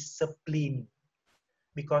be disciplined,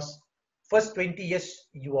 because first 20 years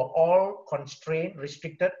you are all constrained,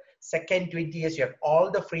 restricted. Second 20 years you have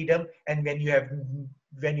all the freedom, and when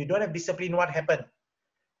you don't have discipline, what happened?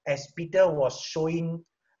 As Peter was showing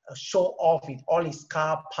show off with all his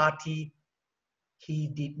car party, he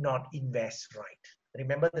did not invest right.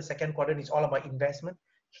 Remember, the second quadrant is all about investment.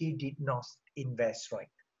 He did not invest right.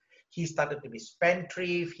 He started to be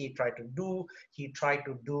spendthrift. He tried to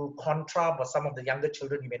do contra, but some of the younger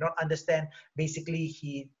children you may not understand. Basically,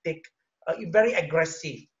 he take very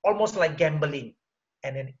aggressive, almost like gambling.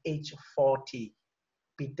 And at age 40,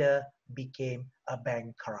 Peter became a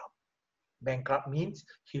bankrupt. Bankrupt means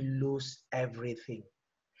he lose everything.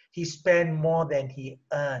 He spent more than he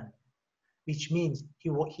earned, which means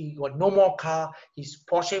he got no more car. His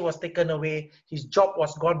Porsche was taken away. His job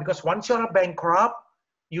was gone, because once you're a bankrupt,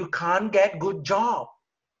 you can't get good job,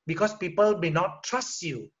 because people may not trust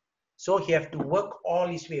you. So he have to work all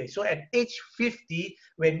his way. So at age 50,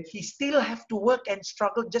 when he still have to work and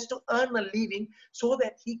struggle just to earn a living so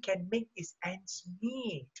that he can make his ends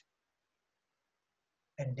meet.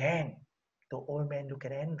 And then the old man look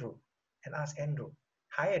at Andrew and ask Andrew,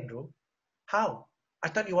 hi Andrew, how? I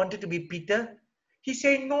thought you wanted to be Peter. He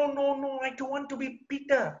said, no, I don't want to be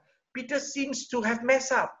Peter. Peter seems to have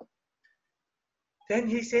messed up. Then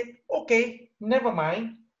he said, okay, never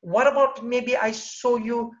mind. What about maybe I show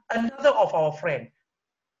you another of our friend?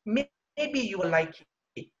 Maybe you will like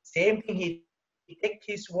it. Same thing, he take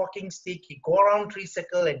his walking stick, he go around 3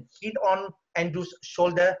 circles and hit on Andrew's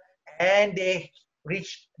shoulder, and they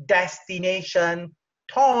reach destination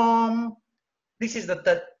Tom. This is the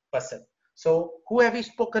third person. So who have we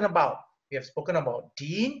spoken about? We have spoken about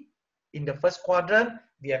Dean in the first quadrant.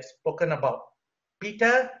 We have spoken about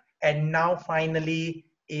Peter, and now finally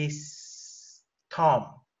is Tom.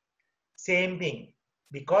 Same thing.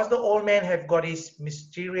 Because the old man have got his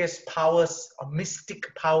mysterious powers or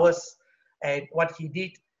mystic powers, and what he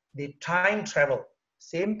did, they time travel.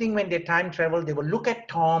 Same thing when they time travel, they will look at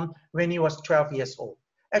Tom when he was 12 years old.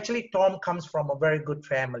 Actually, Tom comes from a very good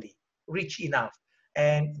family, rich enough,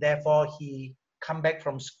 and therefore he come back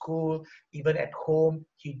from school, even at home,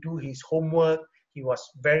 he do his homework. He was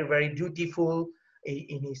very, very dutiful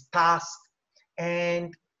in his task.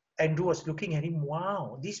 And Andrew was looking at him,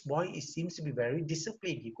 wow, this boy seems to be very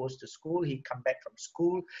disciplined. He goes to school, he come back from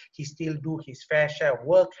school, he still do his fair share of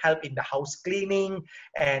work, help in the house cleaning,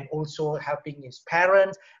 and also helping his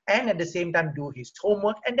parents, and at the same time do his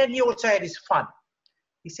homework. And then he also had his fun.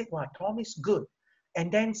 He said, wow, Tom is good.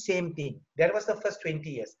 And then same thing. That was the first 20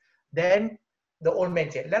 years. Then the old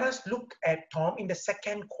man said, let us look at Tom in the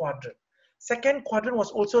second quadrant. Second quadrant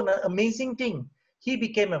was also an amazing thing. He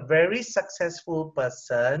became a very successful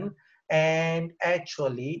person, and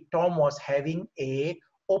actually Tom was having a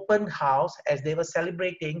open house as they were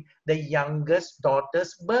celebrating the youngest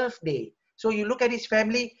daughter's birthday. So you look at his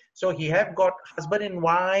family, so he have got husband and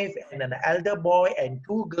wife and an elder boy and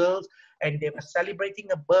 2 girls, and they were celebrating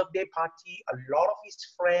a birthday party. A lot of his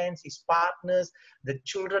friends, his partners, the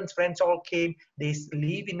children's friends all came. They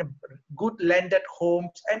live in a good landed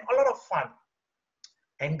homes and a lot of fun.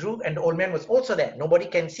 Andrew and the old man was also there. Nobody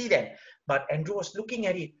can see them. But Andrew was looking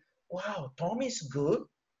at it. Wow, Tom is good.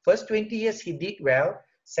 First 20 years, he did well.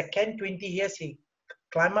 Second 20 years, he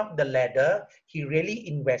climbed up the ladder. He really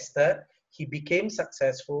invested. He became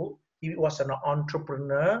successful. He was an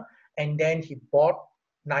entrepreneur. And then he bought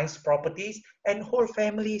nice properties. And whole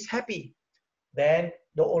family is happy. Then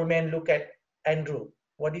the old man looked at Andrew.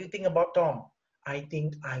 What do you think about Tom? I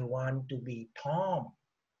think I want to be Tom.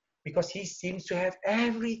 Because he seems to have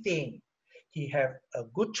everything. He had a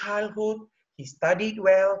good childhood, he studied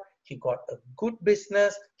well, he got a good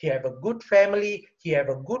business, he have a good family, he have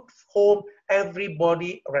a good home,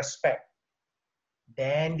 everybody respect.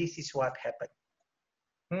 Then this is what happened.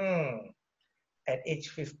 At age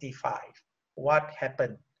 55, what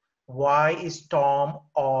happened? Why is Tom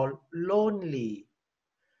all lonely?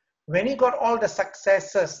 When he got all the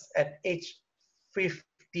successes at age 50,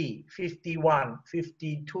 51,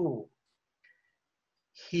 52,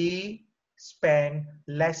 he spent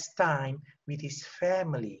less time with his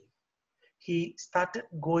family. He started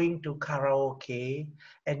going to karaoke,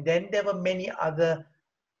 and then there were many other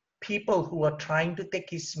people who were trying to take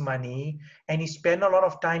his money, and he spent a lot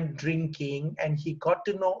of time drinking, and he got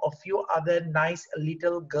to know a few other nice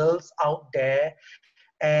little girls out there,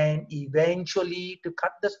 and eventually, to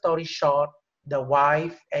cut the story short, the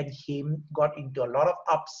wife and him got into a lot of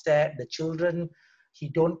upset. The children, he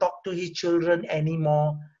don't talk to his children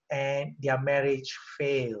anymore, and their marriage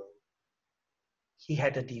failed. He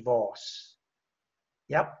had a divorce.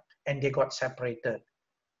 Yep, and they got separated.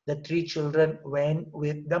 The 3 children went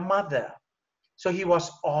with the mother. So he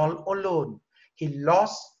was all alone. He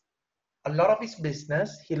lost a lot of his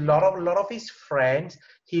business. He lost a lot of his friends.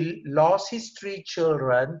 He lost his 3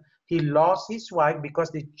 children. He lost his wife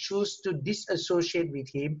because they chose to disassociate with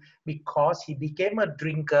him because he became a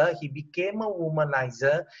drinker. He became a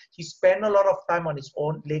womanizer. He spent a lot of time on his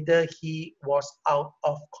own. Later, he was out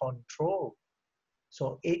of control.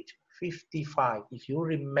 So age 55, if you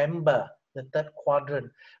remember the third quadrant,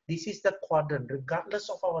 this is the quadrant, regardless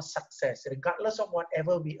of our success, regardless of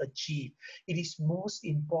whatever we achieve, it is most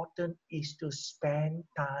important is to spend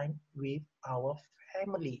time with our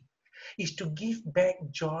family, is to give back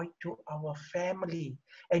joy to our family.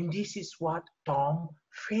 And this is what Tom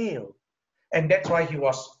failed. And that's why he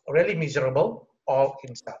was really miserable all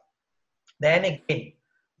himself. Then again,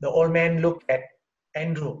 the old man looked at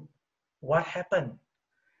Andrew. What happened?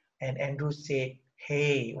 And Andrew said,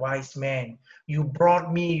 hey, wise man, you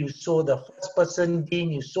brought me, you saw the first person,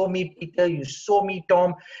 Dean, you saw me, Peter, you saw me,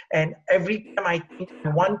 Tom, and every time I think I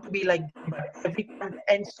want to be like them, but every time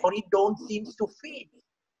the end story don't seem to fit.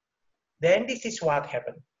 Then this is what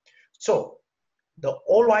happened. So the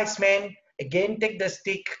old wise man again take the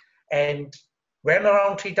stick and went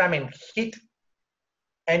around 3 times and hit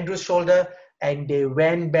Andrew's shoulder, and they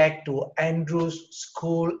went back to Andrew's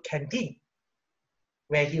school canteen,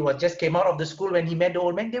 where he was just came out of the school when he met the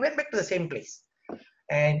old man. They went back to the same place.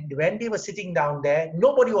 And when they were sitting down there,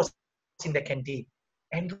 nobody was in the canteen.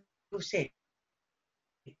 Andrew said,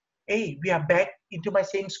 hey, we are back into my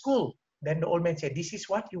same school. Then the old man said, this is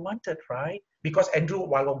what you wanted, right? Because Andrew,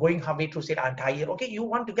 while we're going halfway through, said, I'm tired. Okay, you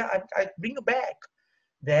want to get, I bring you back.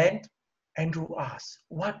 Then Andrew asked,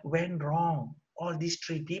 what went wrong? All these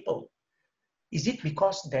three people. Is it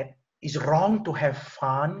because that it's wrong to have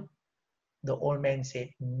fun? The old man said,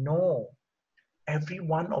 no. Every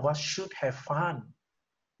one of us should have fun.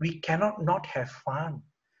 We cannot not have fun.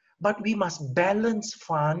 But we must balance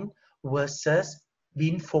fun versus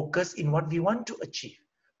being focused in what we want to achieve.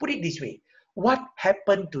 Put it this way. What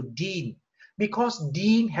happened to Dean? Because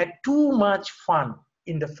Dean had too much fun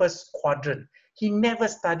in the first quadrant. He never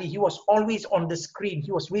studied. He was always on the screen.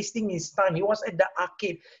 He was wasting his time. He was at the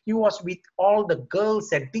arcade. He was with all the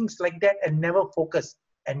girls and things like that and never focused.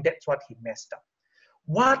 And that's what he messed up.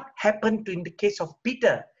 What happened in the case of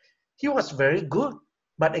Peter? He was very good.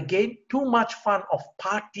 But again, too much fun of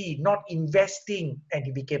party, not investing, and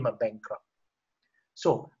he became a bankrupt.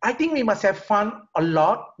 So I think we must have fun a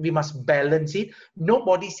lot. We must balance it.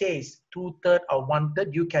 Nobody says 2/3 or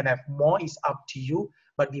 1/3. You can have more. It's up to you.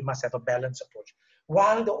 But we must have a balanced approach.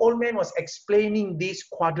 While the old man was explaining this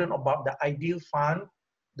quadrant about the ideal fund,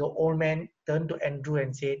 the old man turned to Andrew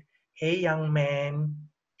and said, hey, young man,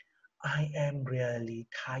 I am really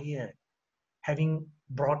tired. Having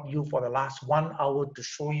brought you for the last 1 hour to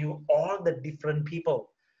show you all the different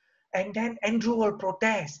people. And then Andrew will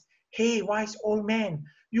protest. Hey, wise old man,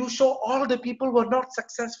 you saw all the people were not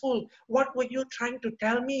successful. What were you trying to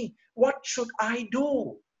tell me? What should I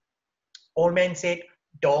do? Old man said,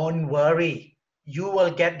 don't worry. You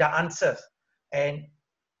will get the answers. And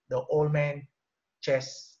the old man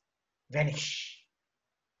just vanished.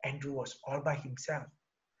 Andrew was all by himself.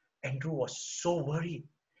 Andrew was so worried.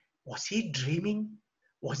 Was he dreaming?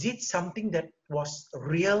 Was it something that was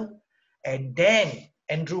real? And then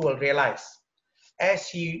Andrew will realize, as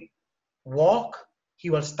he walk, he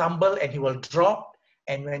will stumble and he will drop.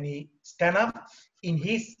 And when he stand up, in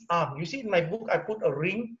his arm, you see in my book, I put a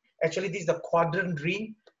ring. Actually, this is the quadrant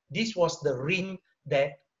ring. This was the ring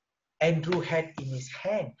that Andrew had in his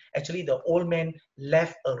hand. Actually, the old man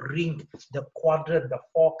left a ring, the quadrant, the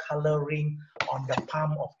 4-color ring on the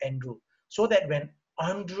palm of Andrew. So that when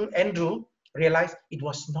Andrew realized it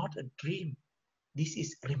was not a dream. This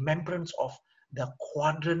is remembrance of the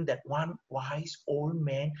quadrant that one wise old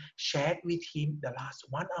man shared with him the last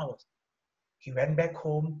 1 hour. He went back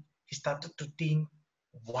home. He started to think,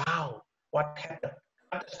 wow, what happened?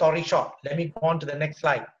 Cut the story short. Let me go on to the next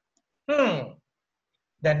slide.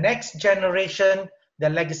 The next generation, the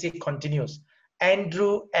legacy continues.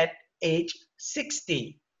 Andrew at age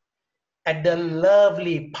 60. At the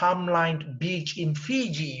lovely palm-lined beach in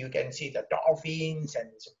Fiji, you can see the dolphins and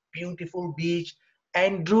it's a beautiful beach.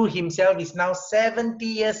 Andrew himself is now 70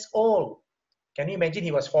 years old. Can you imagine?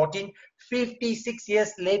 He was 14. 56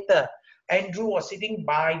 years later, Andrew was sitting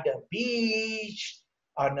by the beach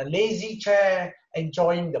on a lazy chair,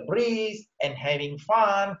 enjoying the breeze and having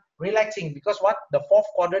fun, relaxing. Because what? The 4th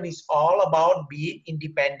quadrant is all about being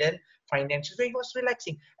independent financially. So he was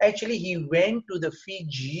relaxing. Actually, he went to the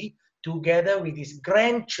Fiji together with his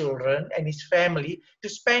grandchildren and his family to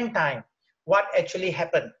spend time. What actually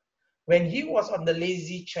happened? When he was on the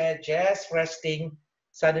lazy chair just resting,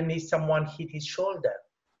 suddenly someone hit his shoulder.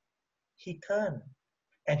 He turned.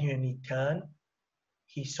 And when he turned,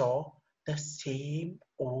 he saw the same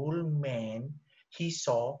old man he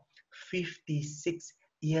saw 56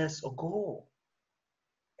 years ago.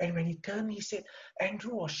 And when he turned, he said,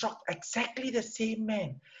 Andrew was shocked. Exactly the same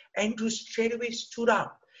man. Andrew straight away stood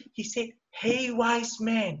up. He said, hey, wise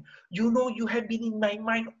man, you know you have been in my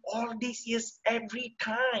mind all these years every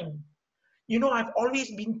time. You know, I've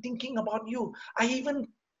always been thinking about you. I even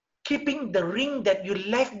keeping the ring that you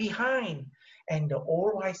left behind. And the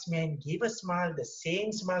old wise man gave a smile, the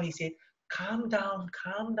same smile. He said, calm down,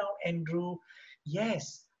 Andrew.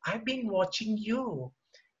 Yes, I've been watching you.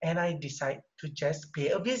 And I decided to just pay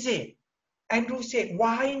a visit. Andrew said,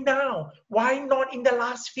 why now? Why not in the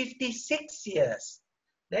last 56 years?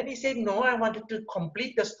 Then he said, no, I wanted to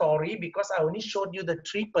complete the story because I only showed you the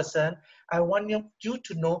 3%. I want you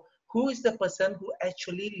to know who is the person who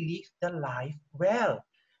actually lived the life well.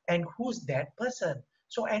 And who's that person?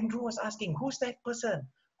 So Andrew was asking, who's that person?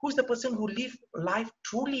 Who's the person who lived life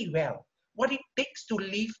truly well? What it takes to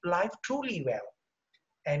live life truly well?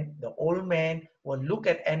 And the old man will look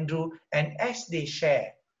at Andrew, and as they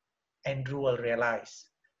share, Andrew will realize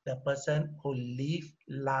the person who lived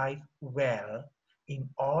life well in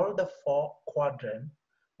all the 4 quadrants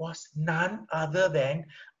was none other than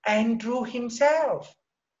Andrew himself.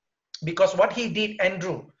 Because what he did,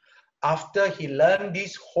 Andrew, after he learned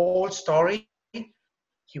this whole story,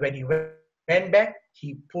 when he went Went back,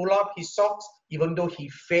 he pulled up his socks. Even though he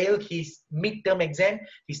failed his midterm exam,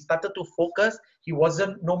 he started to focus. He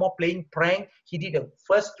wasn't no more playing prank. He did the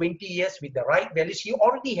first 20 years with the right values. He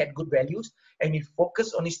already had good values, and he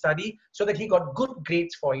focused on his study so that he got good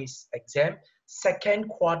grades for his exam. Second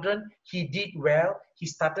quadrant, he did well. He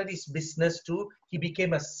started his business too. He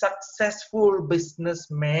became a successful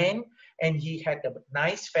businessman, and he had a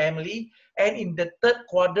nice family. And in the third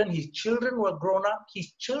quadrant, his children were grown up.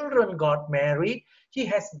 His children got married. He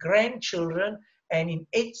has grandchildren. And in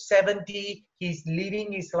age 70, he's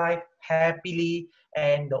living his life happily.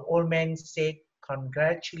 And the old man said,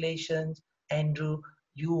 congratulations, Andrew.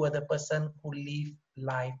 You were the person who lived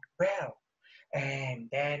life well. And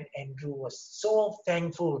then Andrew was so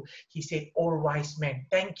thankful. He said, "All wise man,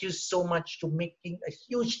 thank you so much to making a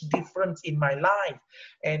huge difference in my life.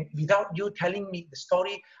 And without you telling me the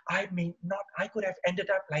story, I could have ended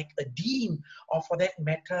up like a dean, or for that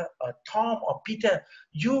matter, Tom or Peter.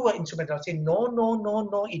 You were instrumental." I said, "No, no, no,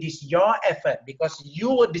 no. It is your effort because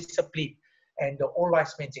you were disciplined." And the old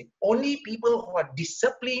wise man said, only people who are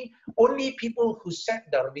disciplined, only people who set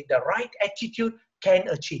with the right attitude can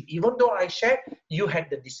achieve. Even though I shared, you had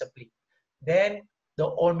the discipline. Then the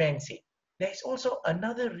old man said, there's also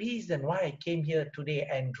another reason why I came here today,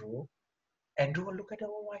 Andrew. Andrew will look at the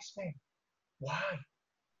old wise man. Why?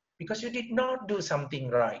 Because you did not do something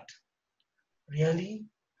right. Really?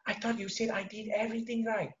 I thought you said I did everything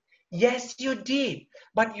right. Yes, you did,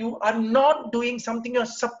 but you are not doing something you're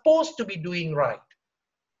supposed to be doing right.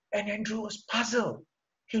 And Andrew was puzzled.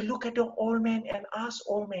 He looked at the old man and asked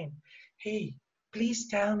old man, hey, please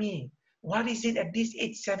tell me, what is it at this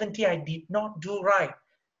age 70 I did not do right?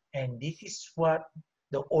 And this is what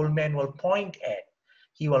the old man will point at.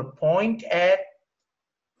 He will point at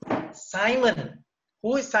Simon.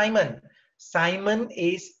 Who is Simon? Simon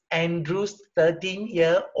is Andrew's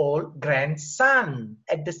 13-year-old grandson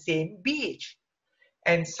at the same beach.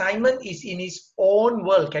 And Simon is in his own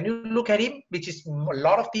world. Can you look at him? Which is a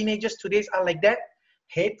lot of teenagers today are like that.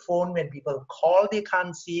 Headphone, when people call, they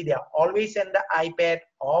can't see. They are always on the iPad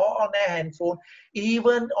or on their handphone.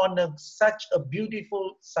 Even on such a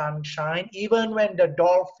beautiful sunshine, even when the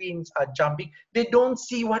dolphins are jumping, they don't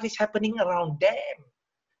see what is happening around them.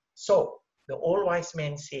 So the old wise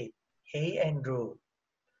man said, hey, Andrew,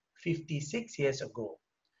 56 years ago,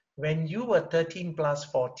 when you were 13 plus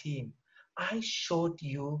 14, I showed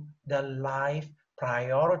you the life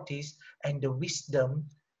priorities and the wisdom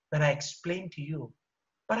when I explained to you.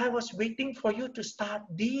 But I was waiting for you to start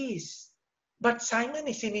this. But Simon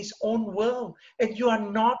is in his own world, and you are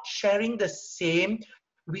not sharing the same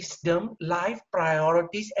wisdom, life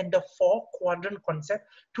priorities, and the 4-quadrant concept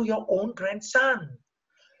to your own grandson.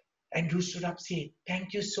 Andrew stood up and said,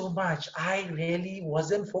 thank you so much. I really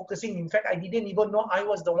wasn't focusing. In fact, I didn't even know I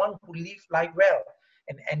was the one who lived life well.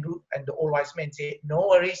 And Andrew and the old wise man said, no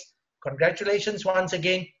worries. Congratulations once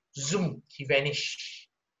again. Zoom, he vanished.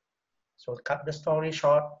 So cut the story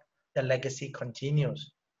short, the legacy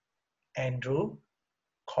continues. Andrew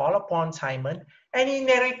called upon Simon and he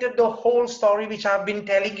narrated the whole story which I've been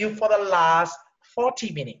telling you for the last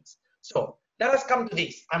 40 minutes. So let us come to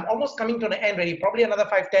this. I'm almost coming to the end already, probably another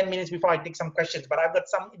 5-10 minutes before I take some questions, but I've got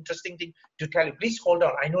some interesting thing to tell you. Please hold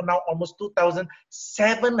on. I know now almost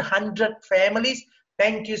 2,700 families.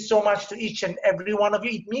 Thank you so much to each and every one of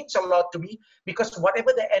you. It means a lot to me because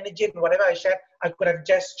whatever the energy and whatever I share, I could have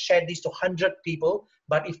just shared this to 100 people.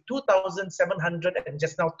 But if 2,700 and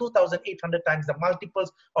just now 2,800 times the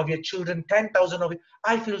multiples of your children, 10,000 of it,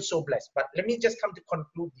 I feel so blessed. But let me just come to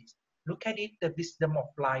conclude this. Look at it, the wisdom of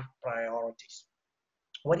life priorities.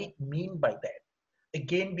 What it means by that?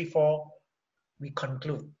 Again, before we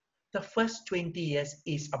conclude, the first 20 years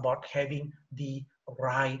is about having the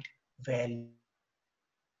right value.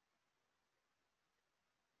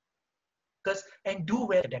 And do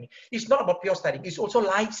well academic. It's not about pure studying. It's also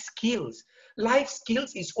life skills. Life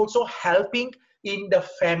skills is also helping in the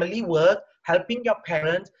family work, helping your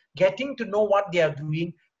parents, getting to know what they are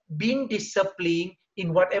doing, being disciplined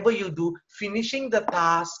in whatever you do, finishing the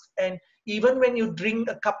task, and even when you drink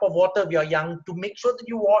a cup of water if you're young, to make sure that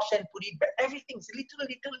you wash and put it back. Everything's little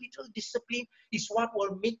discipline is what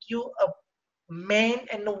will make you a man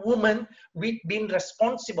and a woman with being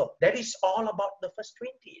responsible. That is all about the first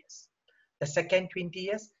 20 years. The second 20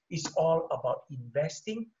 years is all about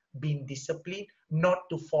investing, being disciplined, not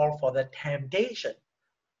to fall for the temptation.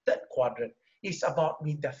 Third quadrant is about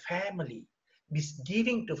with the family, this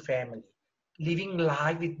giving to family, living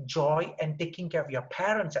life with joy and taking care of your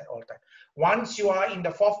parents at all times. Once you are in the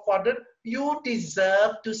fourth quadrant, you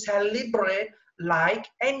deserve to celebrate like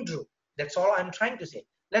Andrew. That's all I'm trying to say.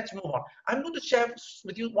 let's move on. I'm going to share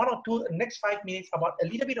with you one or two next 5 minutes about a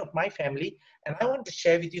little bit of my family, and I want to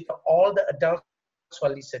share with you to all the adults who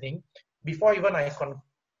are listening. Before even I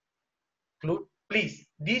conclude, please,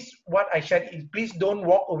 this what I shared is, please don't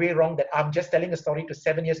walk away wrong that I'm just telling a story to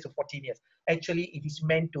 7 years to 14 years. Actually, it is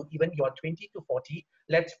meant to even you are 20 to 40.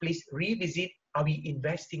 Let's please revisit, are we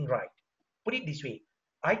investing right? Put it this way.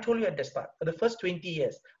 I told you at the start, for the first 20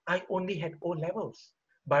 years, I only had O levels.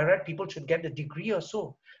 By right, people should get a degree or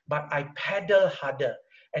so. But I paddle harder.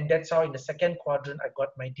 And that's how in the second quadrant, I got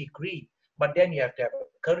my degree. But then you have to have a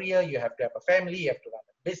career, you have to have a family, you have to run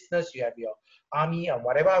a business, you have your army and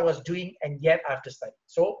whatever I was doing, and yet I have to study.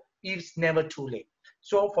 So it's never too late.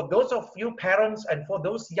 So for those of you parents and for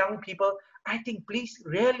those young people, I think please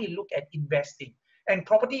really look at investing. And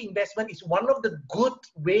property investment is one of the good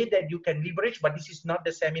way that you can leverage, but this is not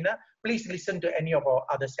the seminar. Please listen to any of our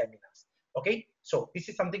other seminars. Okay, so this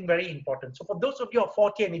is something very important. So for those of you who are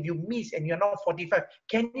 40 and if you miss and you're now 45,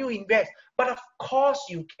 can you invest? But of course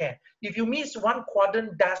you can. If you miss one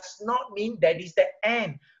quadrant, does not mean that is the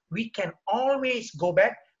end. We can always go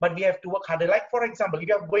back, but we have to work harder. Like for example, if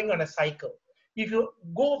you're going on a cycle, if you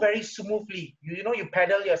go very smoothly, you know, you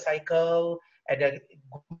pedal your cycle at a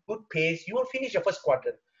good pace, you will finish your first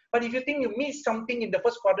quadrant. But if you think you miss something in the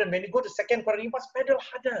first quadrant, when you go to second quadrant, you must pedal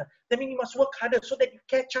harder. That means you must work harder so that you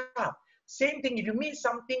catch up. Same thing, if you miss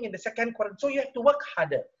something in the second quadrant, so you have to work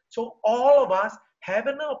harder. So all of us have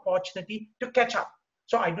an opportunity to catch up.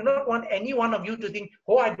 So I do not want any one of you to think,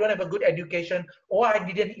 oh, I don't have a good education, or I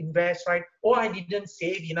didn't invest right, or I didn't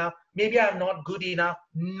save enough, maybe I'm not good enough.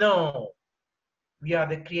 No, we are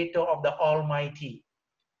the creator of the Almighty.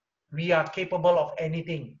 We are capable of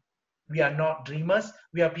anything. We are not dreamers.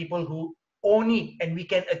 We are people who own it and we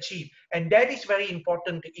can achieve. And that is very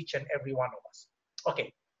important to each and every one of us.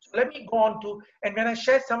 Okay, so let me go on to, and when I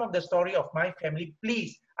share some of the story of my family,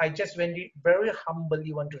 please, I just very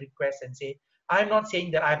humbly want to request and say, I'm not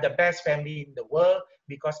saying that I have the best family in the world,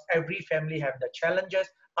 because every family have the challenges.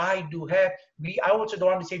 I do have, I also don't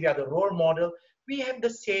want to say we are the role model. We have the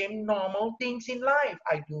same normal things in life.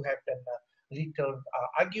 I do have the little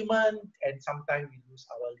argument, and sometimes we lose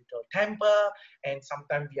our little temper, and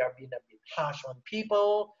sometimes we are being a bit harsh on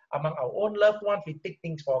people, among our own loved ones, we take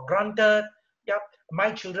things for granted. Yep,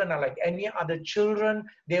 my children are like any other children.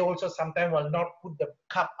 They also sometimes will not put the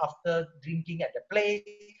cup after drinking at the place,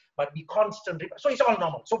 but we constantly, so it's all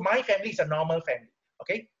normal. So my family is a normal family,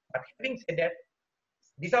 okay? But having said that,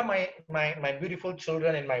 these are my beautiful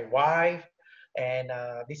children and my wife, and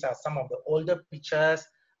these are some of the older pictures.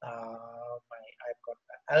 I've got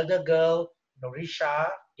an elder girl, Norisha,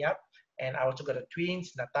 yep, and I also got a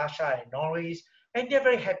twins, Natasha and Norris, and they're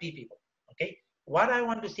very happy people, okay? What I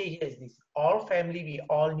want to say here is this, all family, we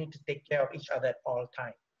all need to take care of each other at all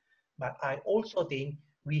times. But I also think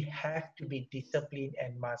we have to be disciplined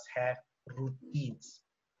and must have routines.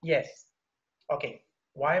 Yes, okay.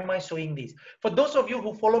 Why am I showing this? For those of you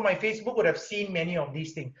who follow my Facebook would have seen many of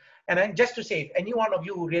these things. And then just to say, if any one of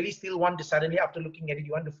you who really still want to suddenly, after looking at it,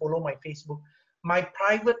 you want to follow my Facebook, my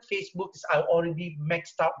private Facebook is I already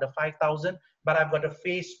maxed out the 5,000, but I've got a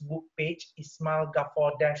Facebook page, Ismail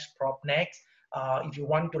Gafoor -PropNex. If you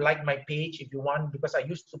want to like my page, if you want, because I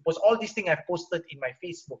used to post all these things I've posted in my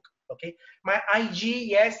Facebook, okay? My IG,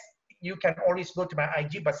 yes, you can always go to my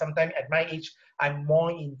IG, but sometimes at my age, I'm more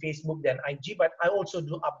in Facebook than IG, but I also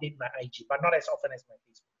do update my IG, but not as often as my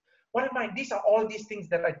Facebook. What am I? These are all these things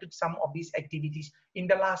that I took some of these activities in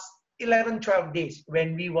the last 11, 12 days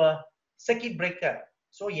when we were circuit breaker.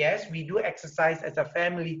 So yes, we do exercise as a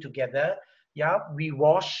family together. Yeah, we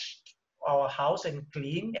wash our house and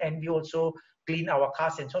clean, and we also clean our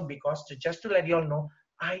cars and so on, because just to let you all know,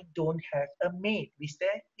 I don't have a maid. We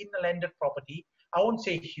stay in a landed property. I won't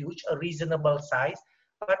say huge, a reasonable size,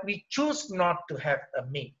 but we choose not to have a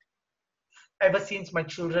maid ever since my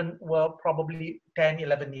children were probably 10,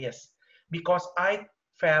 11 years. Because I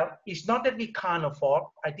felt it's not that we can't afford,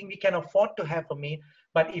 I think we can afford to have a maid,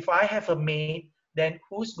 but if I have a maid, then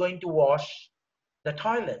who's going to wash the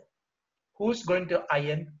toilet? Who's going to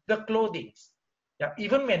iron the clothing? Yeah,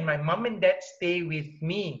 even when my mom and dad stay with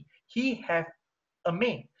me, he have a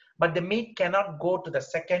maid, but the maid cannot go to the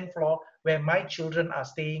second floor where my children are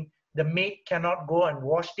staying. The maid cannot go and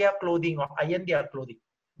wash their clothing or iron their clothing.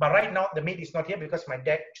 But right now, the maid is not here because my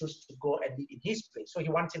dad chose to go and live in his place. So he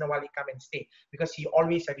once in a while he come and stay because he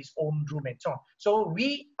always have his own room and so on. So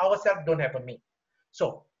we ourselves don't have a maid.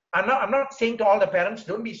 So I'm not saying to all the parents,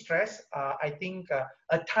 don't be stressed. I think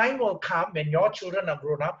a time will come when your children are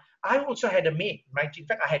grown up. I also had a maid. In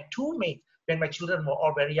fact, I had two maids when my children were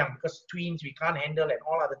all very young, because twins we can't handle and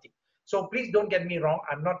all other things. So please don't get me wrong.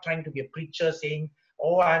 I'm not trying to be a preacher saying,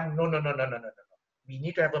 Oh, no. We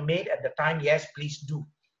need to have a maid at the time. Yes, please do.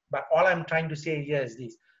 But all I'm trying to say here is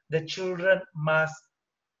this. The children must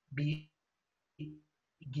be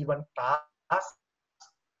given tasks,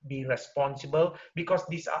 be responsible, because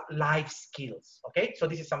these are life skills. Okay, so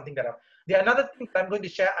this is something that another thing that I'm going to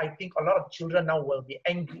share. I think a lot of children now will be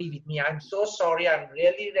angry with me. I'm so sorry. I'm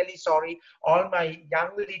really, really sorry. All my young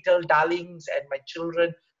little darlings and my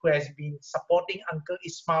children who has been supporting Uncle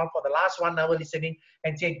Ismail for the last 1 hour listening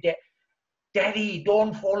and say, Daddy,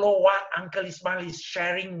 don't follow what Uncle Ismail is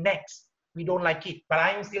sharing next. We don't like it, but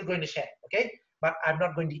I'm still going to share. Okay, but I'm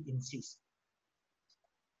not going to insist.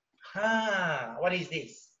 What is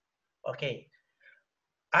this? Okay,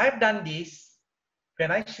 I've done this.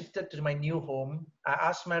 When I shifted to my new home, I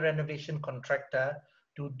asked my renovation contractor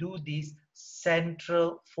to do this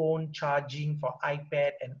central phone charging for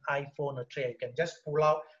iPad and iPhone or tray. You can just pull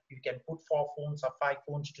out, you can put 4 phones or 5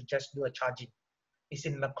 phones to just do a charging. It's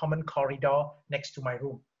in the common corridor next to my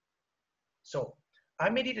room. So I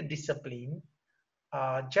made it a discipline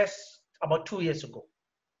just about 2 years ago,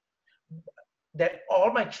 that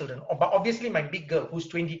all my children, but obviously my big girl who's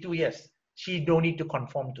 22 years, she don't need to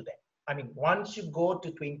conform to that. I mean, once you go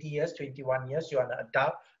to 20 years, 21 years, you are an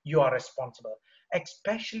adult, you are responsible,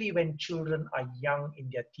 especially when children are young in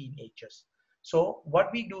their teenagers. So what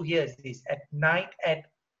we do here is this: at night at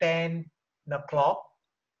 10 o'clock,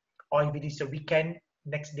 or if it is a weekend,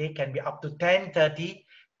 next day can be up to 10:30,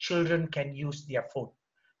 children can use their phone.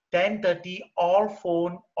 10:30, all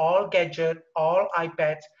phone, all gadget, all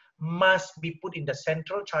iPads must be put in the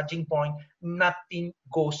central charging point. Nothing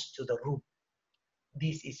goes to the room.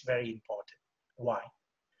 This is very important. Why?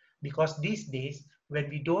 Because these days, when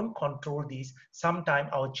we don't control this, sometimes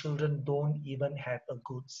our children don't even have a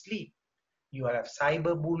good sleep. You have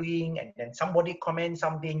cyberbullying, and then somebody comments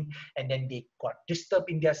something, and then they got disturbed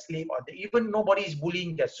in their sleep, or even nobody is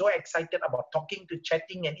bullying. They're so excited about talking to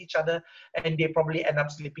chatting and each other, and they probably end up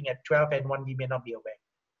sleeping at 12 and 1, we may not be aware.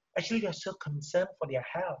 Actually, they're so concerned for their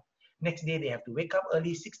health. Next day, they have to wake up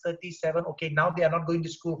early, 6:30, 7. Okay, now they are not going to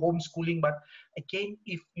school, homeschooling. But again,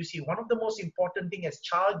 if you see, one of the most important things as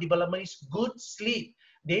child development is good sleep.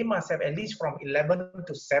 They must have at least from 11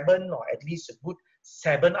 to 7, or at least a good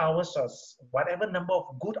 7 hours or whatever number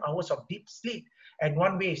of good hours of deep sleep. And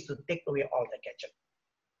one way is to take away all the gadget.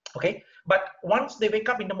 Okay, but once they wake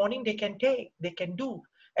up in the morning, they can do.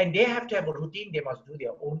 And they have to have a routine. They must do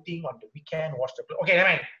their own thing on the weekend, watch the play. Okay, never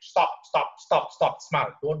mind. Stop.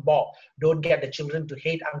 Smile. Don't bore. Don't get the children to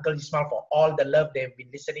hate Uncle Ismail for all the love they've been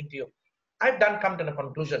listening to you. I've come to the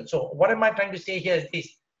conclusion. So what am I trying to say here is this.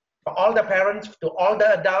 For all the parents, to all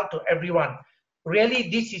the adults, to everyone. Really,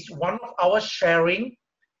 this is one of our sharing,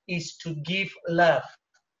 is to give love.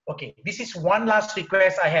 Okay, this is one last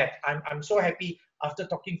request I have. I'm so happy. After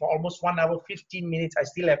talking for almost 1 hour, 15 minutes, I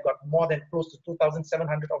still have got more than close to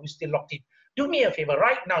 2,700 of you still locked in. Do me a favor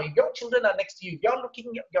right now. If your children are next to you, you're looking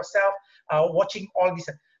at yourself, watching all this,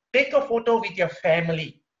 take a photo with your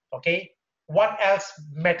family, okay? What else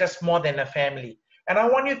matters more than a family? And I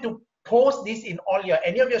want you to post this in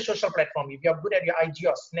any of your social platforms. If you're good at your IG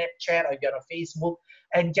or Snapchat, or you're on Facebook,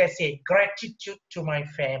 and just say, gratitude to my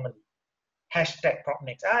family. Hashtag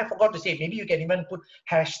PropNex. I forgot to say, maybe you can even put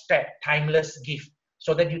hashtag timeless gift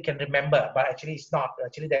so that you can remember, but actually it's not.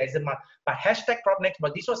 Actually there isn't much. But hashtag PropNex,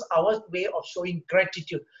 but this was our way of showing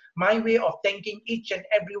gratitude. My way of thanking each and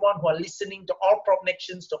everyone who are listening, to all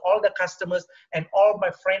PropNexians, to all the customers, and all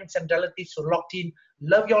my friends and relatives who locked in.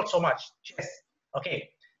 Love you all so much. Cheers. Okay.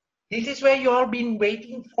 This is where you all been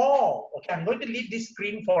waiting for. Okay, I'm going to leave this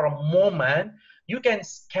screen for a moment. You can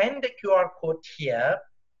scan the QR code here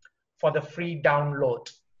for the free download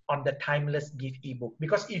on the Timeless Gift ebook.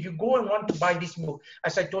 Because if you go and want to buy this book,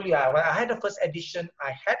 as I told you, I had a first edition,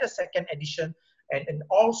 I had a second edition, and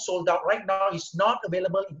all sold out. Right now, it's not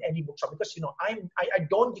available in any bookshop because, you know, I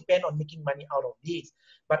don't depend on making money out of this.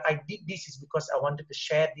 But I did this is because I wanted to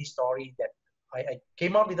share this story, that I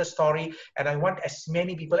came out with a story, and I want as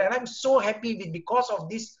many people. And I'm so happy because of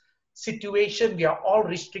this situation, we are all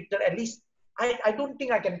restricted. At least I don't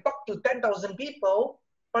think I can talk to 10,000 people.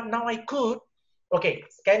 But now I could. Okay,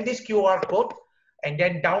 scan this QR code and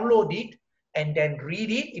then download it and then read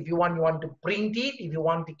it. If you want to print it, if you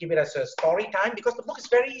want to keep it as a story time, because the book is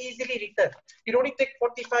very easily written. It only takes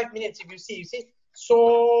 45 minutes. If you see,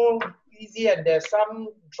 so easy, and there's some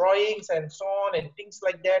drawings and so on and things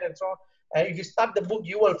like that and so on. If you start the book,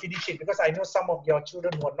 you will finish it, because I know some of your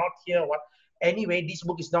children who are not here. Anyway, this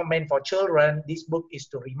book is not meant for children. This book is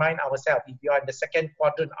to remind ourselves, if you are in the second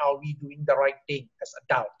quadrant, are we doing the right thing as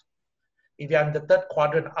adult? If you are in the third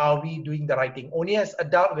quadrant, are we doing the right thing? Only as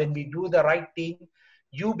adult, when we do the right thing,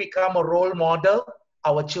 you become a role model.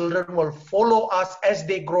 Our children will follow us as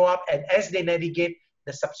they grow up and as they navigate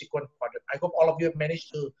the subsequent quadrant. I hope all of you have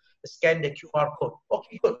managed to scan the QR code.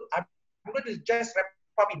 Okay, good. I'm going to just wrap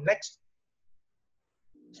up in next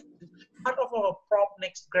part of our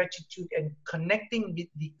PropNex gratitude and connecting with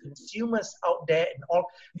the consumers out there and all.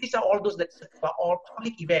 These are all those that are all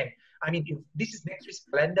public event. I mean, if this is next week's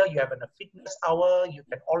calendar, you have a fitness hour, you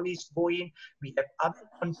can always go in. We have other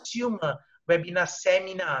consumer webinar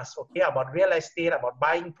seminars, okay, about real estate, about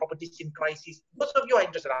buying properties in crisis. Those of you are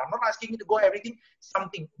interested. I'm not asking you to go everything,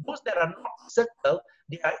 something. Those that are not circle,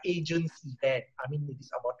 they are agents event. I mean, it is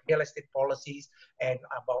about real estate policies and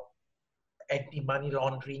about anti-money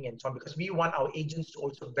laundering and so on, because we want our agents to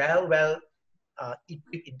also well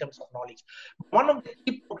equipped in terms of knowledge. One of the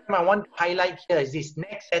key programs I want to highlight here is this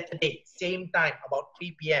next Saturday, same time, about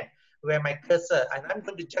 3 p.m., where my cursor, and I'm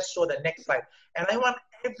going to just show the next slide. And I want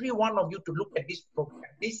every one of you to look at this program.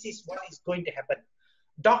 This is what is going to happen.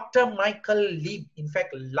 Dr. Michael Lim, in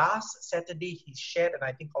fact, last Saturday, he shared, and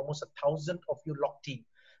I think almost 1,000 of you logged in.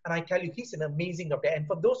 And I tell you, he's an amazing doctor. And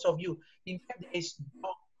for those of you, in fact, there is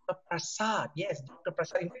Dr. Prasad. Yes, Dr.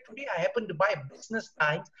 Prasad. In fact, today I happened to buy a Business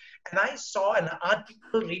Times and I saw an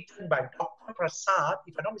article written by Dr. Prasad,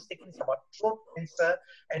 if I'm not mistaken, it's about throat cancer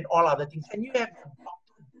and all other things. And you have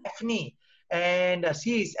Dr. Daphne, and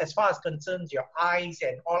she is, as far as concerns your eyes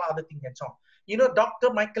and all other things and so on. You know,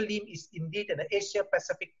 Dr. Michael Lim is indeed an Asia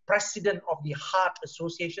Pacific president of the Heart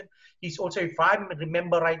Association. He's also, if I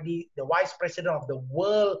remember rightly, the vice president of the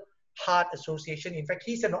World Heart Association. In fact,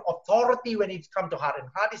 he's an authority when it comes to heart, and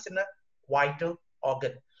heart is a vital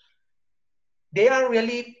organ. They are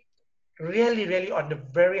really on the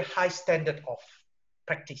very high standard of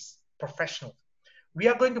practice, professional. We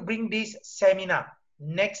are going to bring this seminar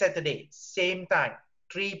next Saturday, same time,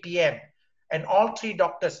 3 p.m. And all three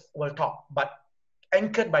doctors will talk, but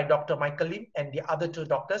anchored by Dr. Michael Lim and the other two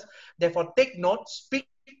doctors. Therefore, take note, speak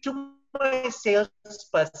to my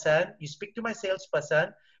salesperson. You speak to my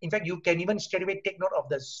salesperson. In fact, you can even straight away take note of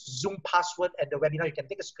the Zoom password at the webinar. You can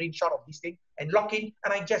take a screenshot of this thing and log in.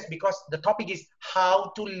 And because the topic is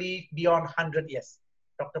how to live beyond 100 years.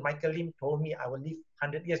 Dr. Michael Lim told me I will live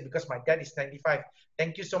 100 years because my dad is 95.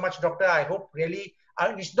 Thank you so much, doctor. I hope really,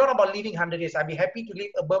 it's not about living 100 years. I'll be happy to live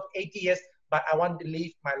above 80 years, but I want to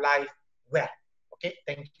live my life well. Okay,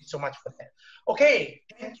 thank you so much for that. Okay,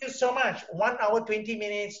 thank you so much. 1 hour, 20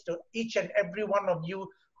 minutes to each and every one of you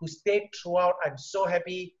who stayed throughout. I'm so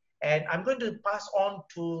happy. And I'm going to pass on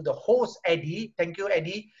to the host, Eddie. Thank you,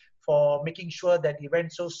 Eddie, for making sure that it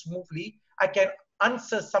went so smoothly. I can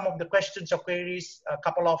answer some of the questions or queries, a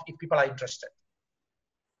couple of, if people are interested.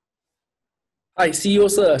 Hi, CEO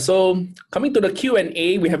sir. So coming to the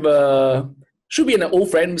Q&A, we have should be an old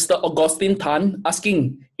friend, Mr. Augustine Tan,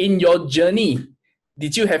 asking, in your journey,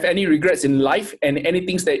 did you have any regrets in life and any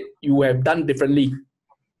things that you have done differently?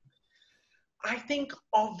 I think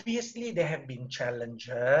obviously there have been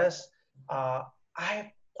challenges.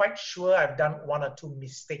 I'm quite sure I've done 1 or 2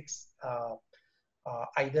 mistakes,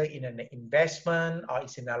 either in an investment or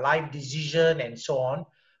it's in a life decision and so on.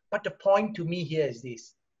 But the point to me here is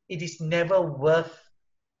this: it is never worth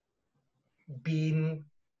being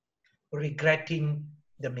regretting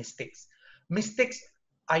the mistakes. Mistakes,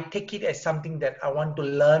 I take it as something that I want to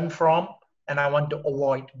learn from and I want to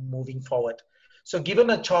avoid moving forward. So given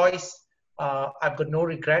a choice, I've got no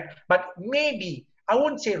regret, but maybe, I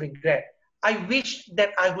won't say regret. I wish that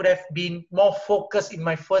I would have been more focused in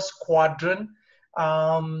my first quadrant.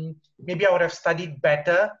 Maybe I would have studied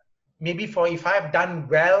better. Maybe if I have done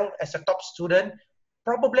well as a top student,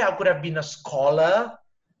 probably I could have been a scholar.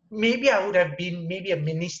 Maybe I would have been maybe a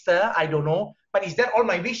minister, I don't know. But is that all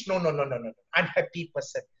my wish? No. I'm a happy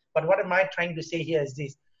person. But what am I trying to say here is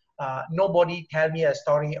this. Nobody tell me a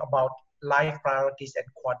story about life priorities and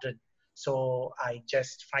quadrant. So I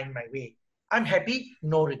just find my way. I'm happy,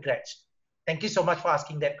 no regrets. Thank you so much for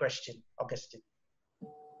asking that question, Augustine.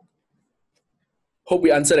 Hope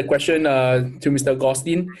we answered the question to Mr.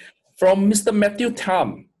 Augustine. From Mr. Matthew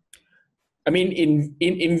Tam, I mean,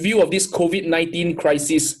 in view of this COVID-19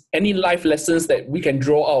 crisis, any life lessons that we can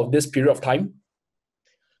draw out of this period of time?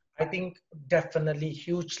 I think definitely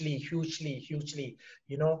hugely.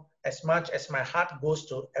 You know, as much as my heart goes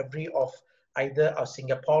to every of either our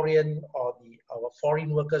Singaporean or our foreign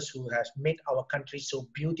workers who have made our country so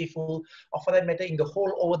beautiful, or for that matter, in the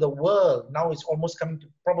whole over the world. Now it's almost coming to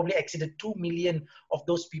probably exceeded 2 million of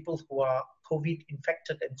those people who are COVID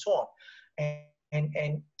infected and so on.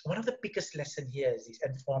 And one of the biggest lessons here is this,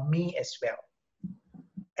 and for me as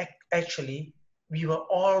well, actually, we were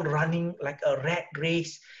all running like a rat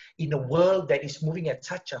race in a world that is moving at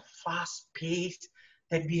such a fast pace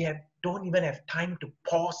that we don't even have time to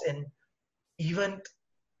pause and even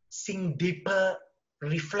sink deeper,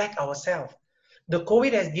 reflect ourselves. The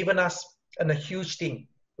COVID has given us a huge thing.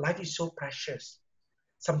 Life is so precious.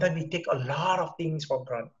 Sometimes we take a lot of things for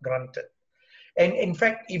granted. And in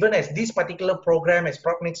fact, even as this particular program, as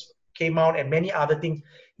PropNex came out and many other things,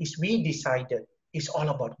 is we decided it's all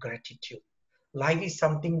about gratitude. Life is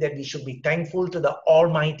something that we should be thankful to the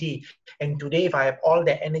Almighty. And today, if I have all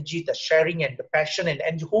the energy, the sharing and the passion,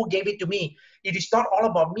 and who gave it to me, it is not all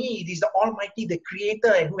about me. It is the Almighty, the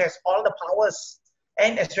Creator, and who has all the powers,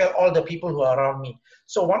 and as well all the people who are around me.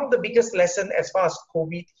 So one of the biggest lessons as far as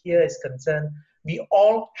COVID here is concerned, we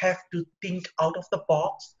all have to think out of the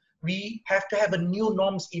box. We have to have a new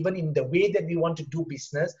norms even in the way that we want to do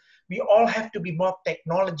business. We all have to be more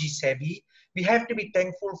technology savvy. We have to be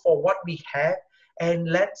thankful for what we have, and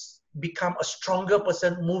let's become a stronger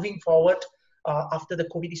person moving forward after the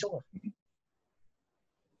COVID is over.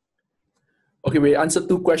 Okay, we answered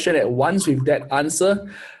 2 questions at once with that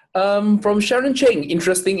answer. From Sharon Cheng,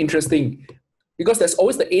 interesting. Because there's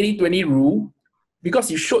always the 80-20 rule.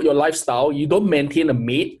 Because you showed your lifestyle, you don't maintain a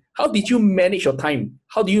maid. How did you manage your time?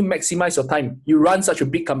 How do you maximize your time? You run such a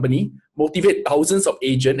big company, motivate thousands of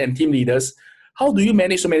agents and team leaders. How do you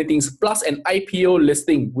manage so many things, plus an IPO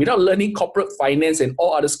listing without learning corporate finance and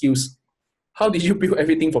all other skills? How did you build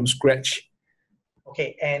everything from scratch?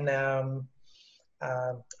 Okay, and I'm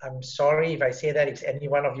sorry if I say that, if any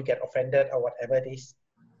one of you get offended or whatever it is.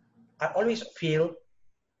 I always feel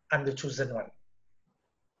I'm the chosen one.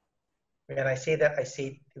 When I say that, I say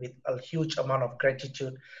it with a huge amount of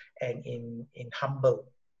gratitude and in humble.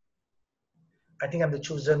 I think I'm the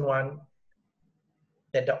chosen one,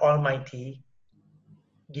 that the Almighty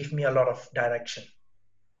give me a lot of direction.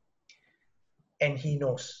 And He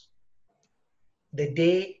knows. The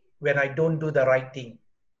day when I don't do the right thing,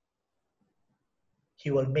 He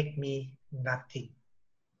will make me nothing.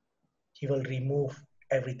 He will remove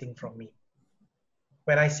everything from me.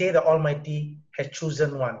 When I say the Almighty has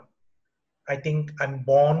chosen one, I think I'm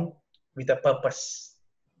born with a purpose.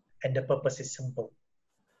 And the purpose is simple: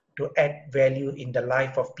 to add value in the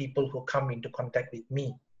life of people who come into contact with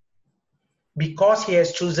me. Because He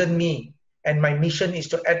has chosen me, and my mission is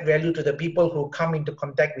to add value to the people who come into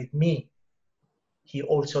contact with me, He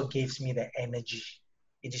also gives me the energy.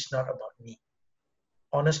 It is not about me.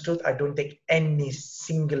 Honest truth, I don't take any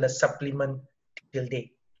singular supplement till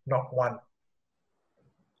date, not one.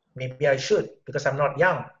 Maybe I should, because I'm not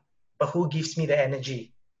young. But who gives me the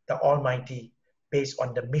energy? The Almighty, based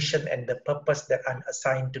on the mission and the purpose that I'm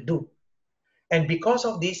assigned to do. And because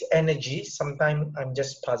of this energy, sometimes I'm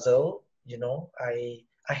just puzzled. You know, I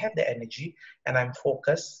have the energy and I'm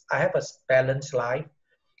focused. I have a balanced life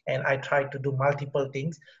and I try to do multiple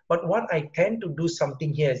things. But what I tend to do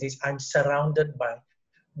something here is I'm surrounded by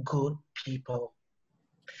good people.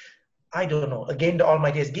 I don't know. Again, the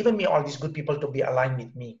Almighty has given me all these good people to be aligned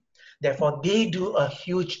with me. Therefore, they do a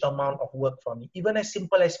huge amount of work for me. Even as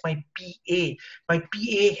simple as my PA. My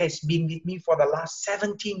PA has been with me for the last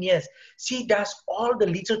 17 years. She does all the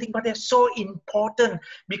little things, but they're so important,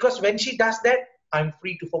 because when she does that, I'm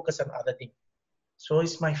free to focus on other things. So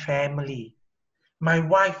is my family. My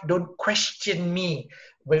wife don't question me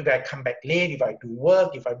whether I come back late, if I do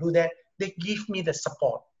work, if I do that. They give me the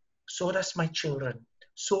support. So does my children.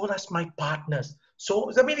 So does my partners.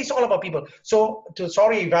 So, I mean, it's all about people. So,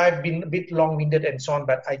 sorry if I've been a bit long-winded and so on,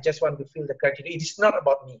 but I just want to feel the gratitude. It is not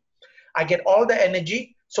about me. I get all the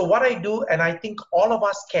energy. So what I do, and I think all of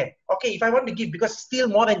us can. Okay, if I want to give, because still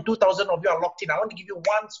more than 2,000 of you are locked in, I want to give you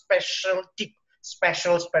one special tip.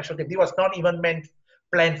 Special tip. This was not even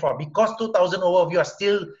planned for, because 2,000 over of you are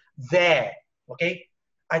still there. Okay,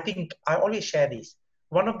 I think I always share this.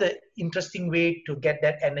 One of the interesting way to get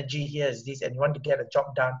that energy here is this, and you want to get a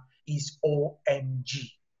job done, is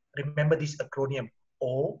OMG. Remember this acronym,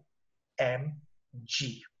 OMG.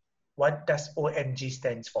 What does OMG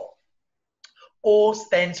stands for? O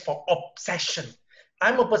stands for obsession.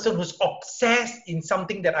 I'm a person who's obsessed in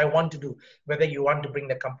something that I want to do. Whether you want to bring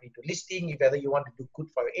the company to listing, whether you want to do good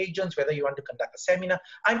for your agents, whether you want to conduct a seminar,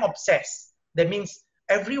 I'm obsessed. That means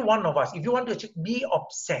every one of us, if you want to achieve, be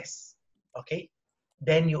obsessed. Okay?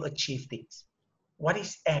 Then you achieve things. What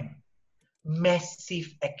is M?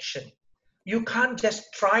 Massive action. You can't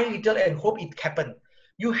just try little and hope it happens.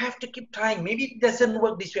 You have to keep trying. Maybe it doesn't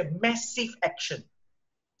work this way. Massive action.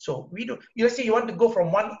 So we do. Let's say you want to go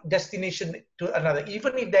from one destination to another.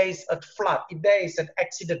 Even if there is a flood, if there is an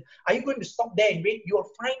accident, are you going to stop there and wait? You'll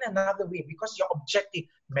find another way, because your objective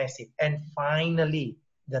massive. And finally,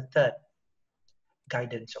 the third,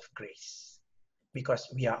 guidance of grace.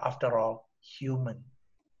 Because we are, after all, human.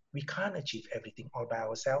 We can't achieve everything all by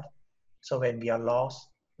ourselves. So when we are lost,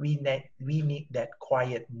 we need that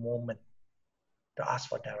quiet moment to ask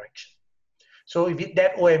for direction. So with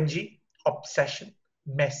that OMG, obsession,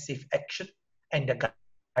 massive action, and the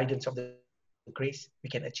guidance of the grace, we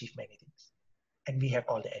can achieve many things. And we have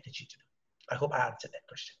all the energy to do. I hope I answered that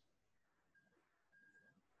question.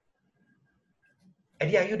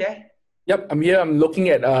 Eddie, are you there? Yep, I'm here. I'm looking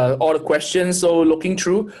at all the questions, so looking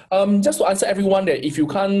through. Just to answer everyone that if you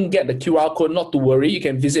can't get the QR code, not to worry. You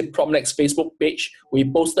can visit PropNex Facebook page. We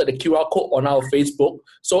posted the QR code on our Facebook,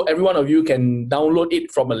 so every one of you can download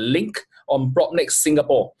it from a link on PropNex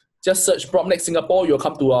Singapore. Just search PropNex Singapore. You'll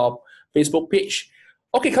come to our Facebook page.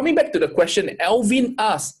 Okay, coming back to the question, Alvin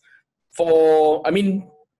asked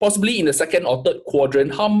possibly in the second or third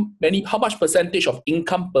quadrant, how much percentage of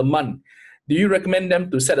income per month do you recommend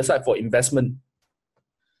them to set aside for investment?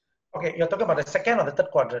 Okay, you're talking about the second or the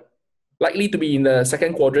third quadrant? Likely to be in the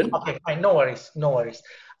second quadrant. Okay, fine, no worries, no worries.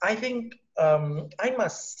 I think I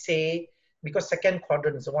must say, because second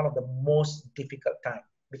quadrant is one of the most difficult time,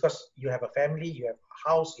 because you have a family, you have a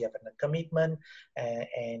house, you have a commitment,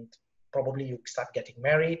 and probably you start getting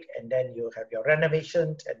married, and then you have your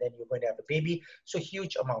renovations, and then you're going to have a baby. So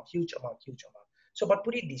huge amount. So, but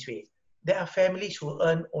put it this way, there are families who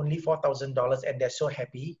earn only $4,000 and they're so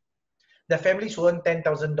happy. There are families who earn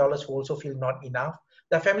 $10,000 who also feel not enough.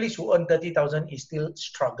 There are families who earn $30,000 is still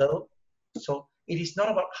struggle. So it is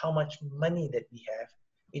not about how much money that we have.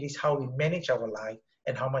 It is how we manage our life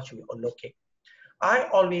and how much we allocate. I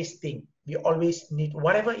always think we always need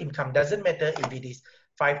whatever income, doesn't matter if it is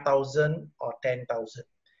 5,000 or 10,000.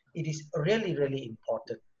 It is really, really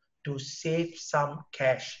important to save some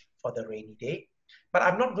cash for the rainy day. But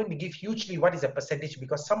I'm not going to give hugely what is the percentage,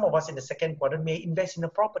 because some of us in the second quadrant may invest in a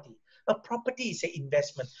property. A property is an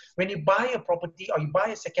investment. When you buy a property or you buy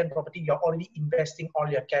a second property, you're already investing all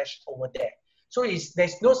your cash over there. So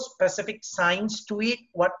there's no specific science to it,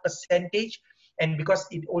 what percentage, and because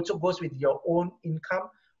it also goes with your own income.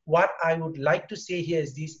 What I would like to say here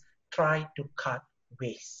is this: try to cut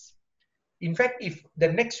waste. In fact, if the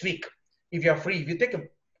next week, if you're free, if you take a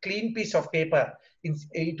clean piece of paper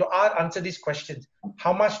to answer these questions,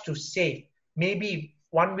 how much to save, maybe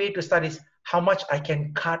one way to start is how much I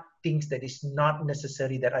can cut things that is not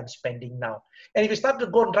necessary that I'm spending now. And if you start to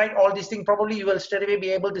go and write all these things, probably you will straight away be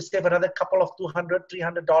able to save another couple of $200,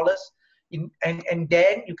 $300 and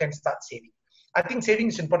then you can start saving. I think saving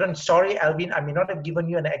is important. Sorry, Alvin, I may not have given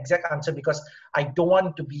you an exact answer because I don't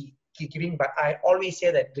want to be giving, but I always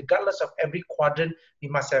say that regardless of every quadrant, we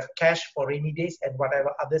must have cash for rainy days and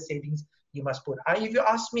whatever other savings you must put. If you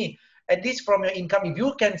ask me, at least from your income, if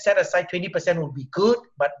you can set aside 20% would be good,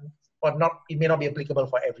 but it may not be applicable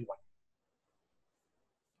for everyone.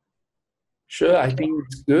 Sure, I think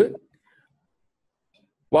it's good.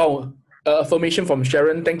 Wow, affirmation from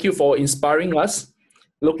Sharon. Thank you for inspiring us.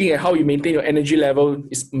 Looking at how you maintain your energy level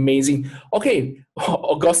is amazing. Okay,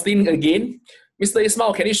 Augustine again. Mr.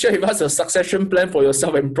 Ismail, can you share with us a succession plan for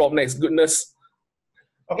yourself and PropNex? Goodness.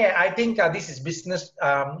 Okay, I think this is business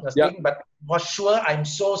thing, but for sure, I'm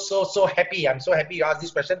so happy. I'm so happy you asked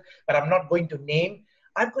this question, but I'm not going to name.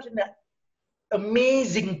 I've got an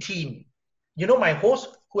amazing team. You know, my host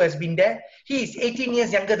who has been there, he is 18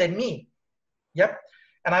 years younger than me. Yep.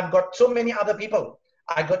 And I've got so many other people.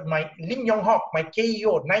 I got my Lim Yong Hock, my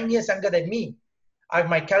KEO, 9 years younger than me. I have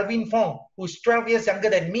my Calvin Fong, who's 12 years younger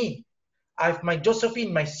than me. I have my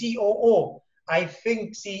Josephine, my COO. I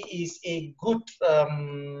think she is a good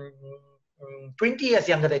 20 years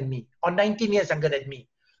younger than me, or 19 years younger than me.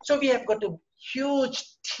 So we have got a huge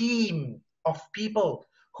team of people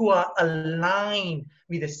who are aligned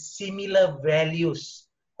with the similar values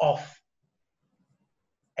of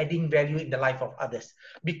adding value in the life of others.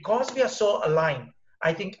 Because we are so aligned,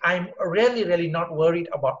 I think I'm really not worried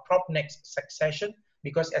about PropNex succession,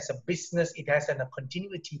 because as a business, it has a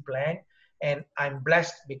continuity plan, and I'm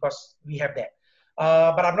blessed because we have that.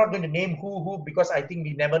 But I'm not going to name who because I think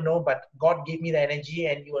we never know, but God gave me the energy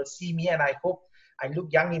and you will see me, and I hope I look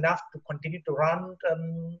young enough to continue to run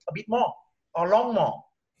a bit more or long more.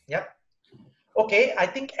 Yep. Okay, I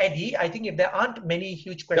think Eddie, if there aren't many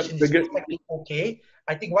huge questions, okay.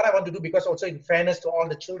 I think what I want to do, because also in fairness to all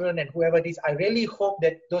the children and whoever it is, I really hope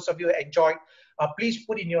that those of you who enjoyed, please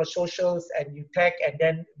put in your socials and you tag, and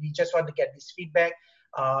then we just want to get this feedback.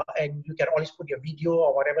 And you can always put your video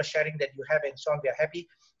or whatever sharing that you have and so on. We are happy.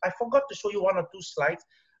 I forgot to show you 1 or 2 slides.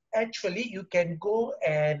 Actually, you can go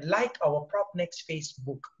and like our PropNex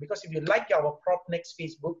Facebook, because if you like our PropNex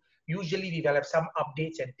Facebook, usually we will have some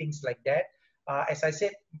updates and things like that. As I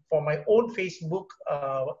said, for my own Facebook,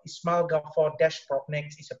 Ismail Gafoor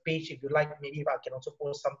PropNex is a page. If you like, maybe I can also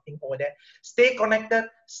post something over there. Stay connected,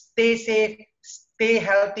 stay safe, stay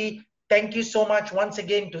healthy. Thank you so much once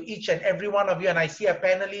again to each and every one of you. And I see our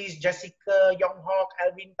panelists, Jessica, Yong Hawk,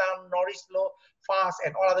 Alvin Tam, Norris Loh, Fast,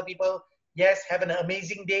 and all other people. Yes, have an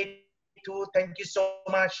amazing day too. Thank you so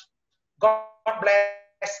much. God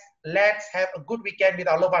bless. Let's have a good weekend with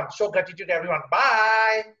our loved ones. Show gratitude to everyone.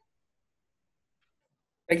 Bye.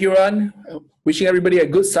 Thank you, Ron. Wishing everybody a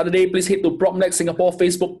good Saturday. Please head to PropNex Singapore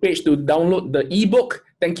Facebook page to download the ebook.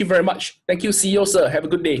 Thank you very much. Thank you, CEO, sir. Have a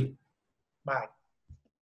good day. Bye.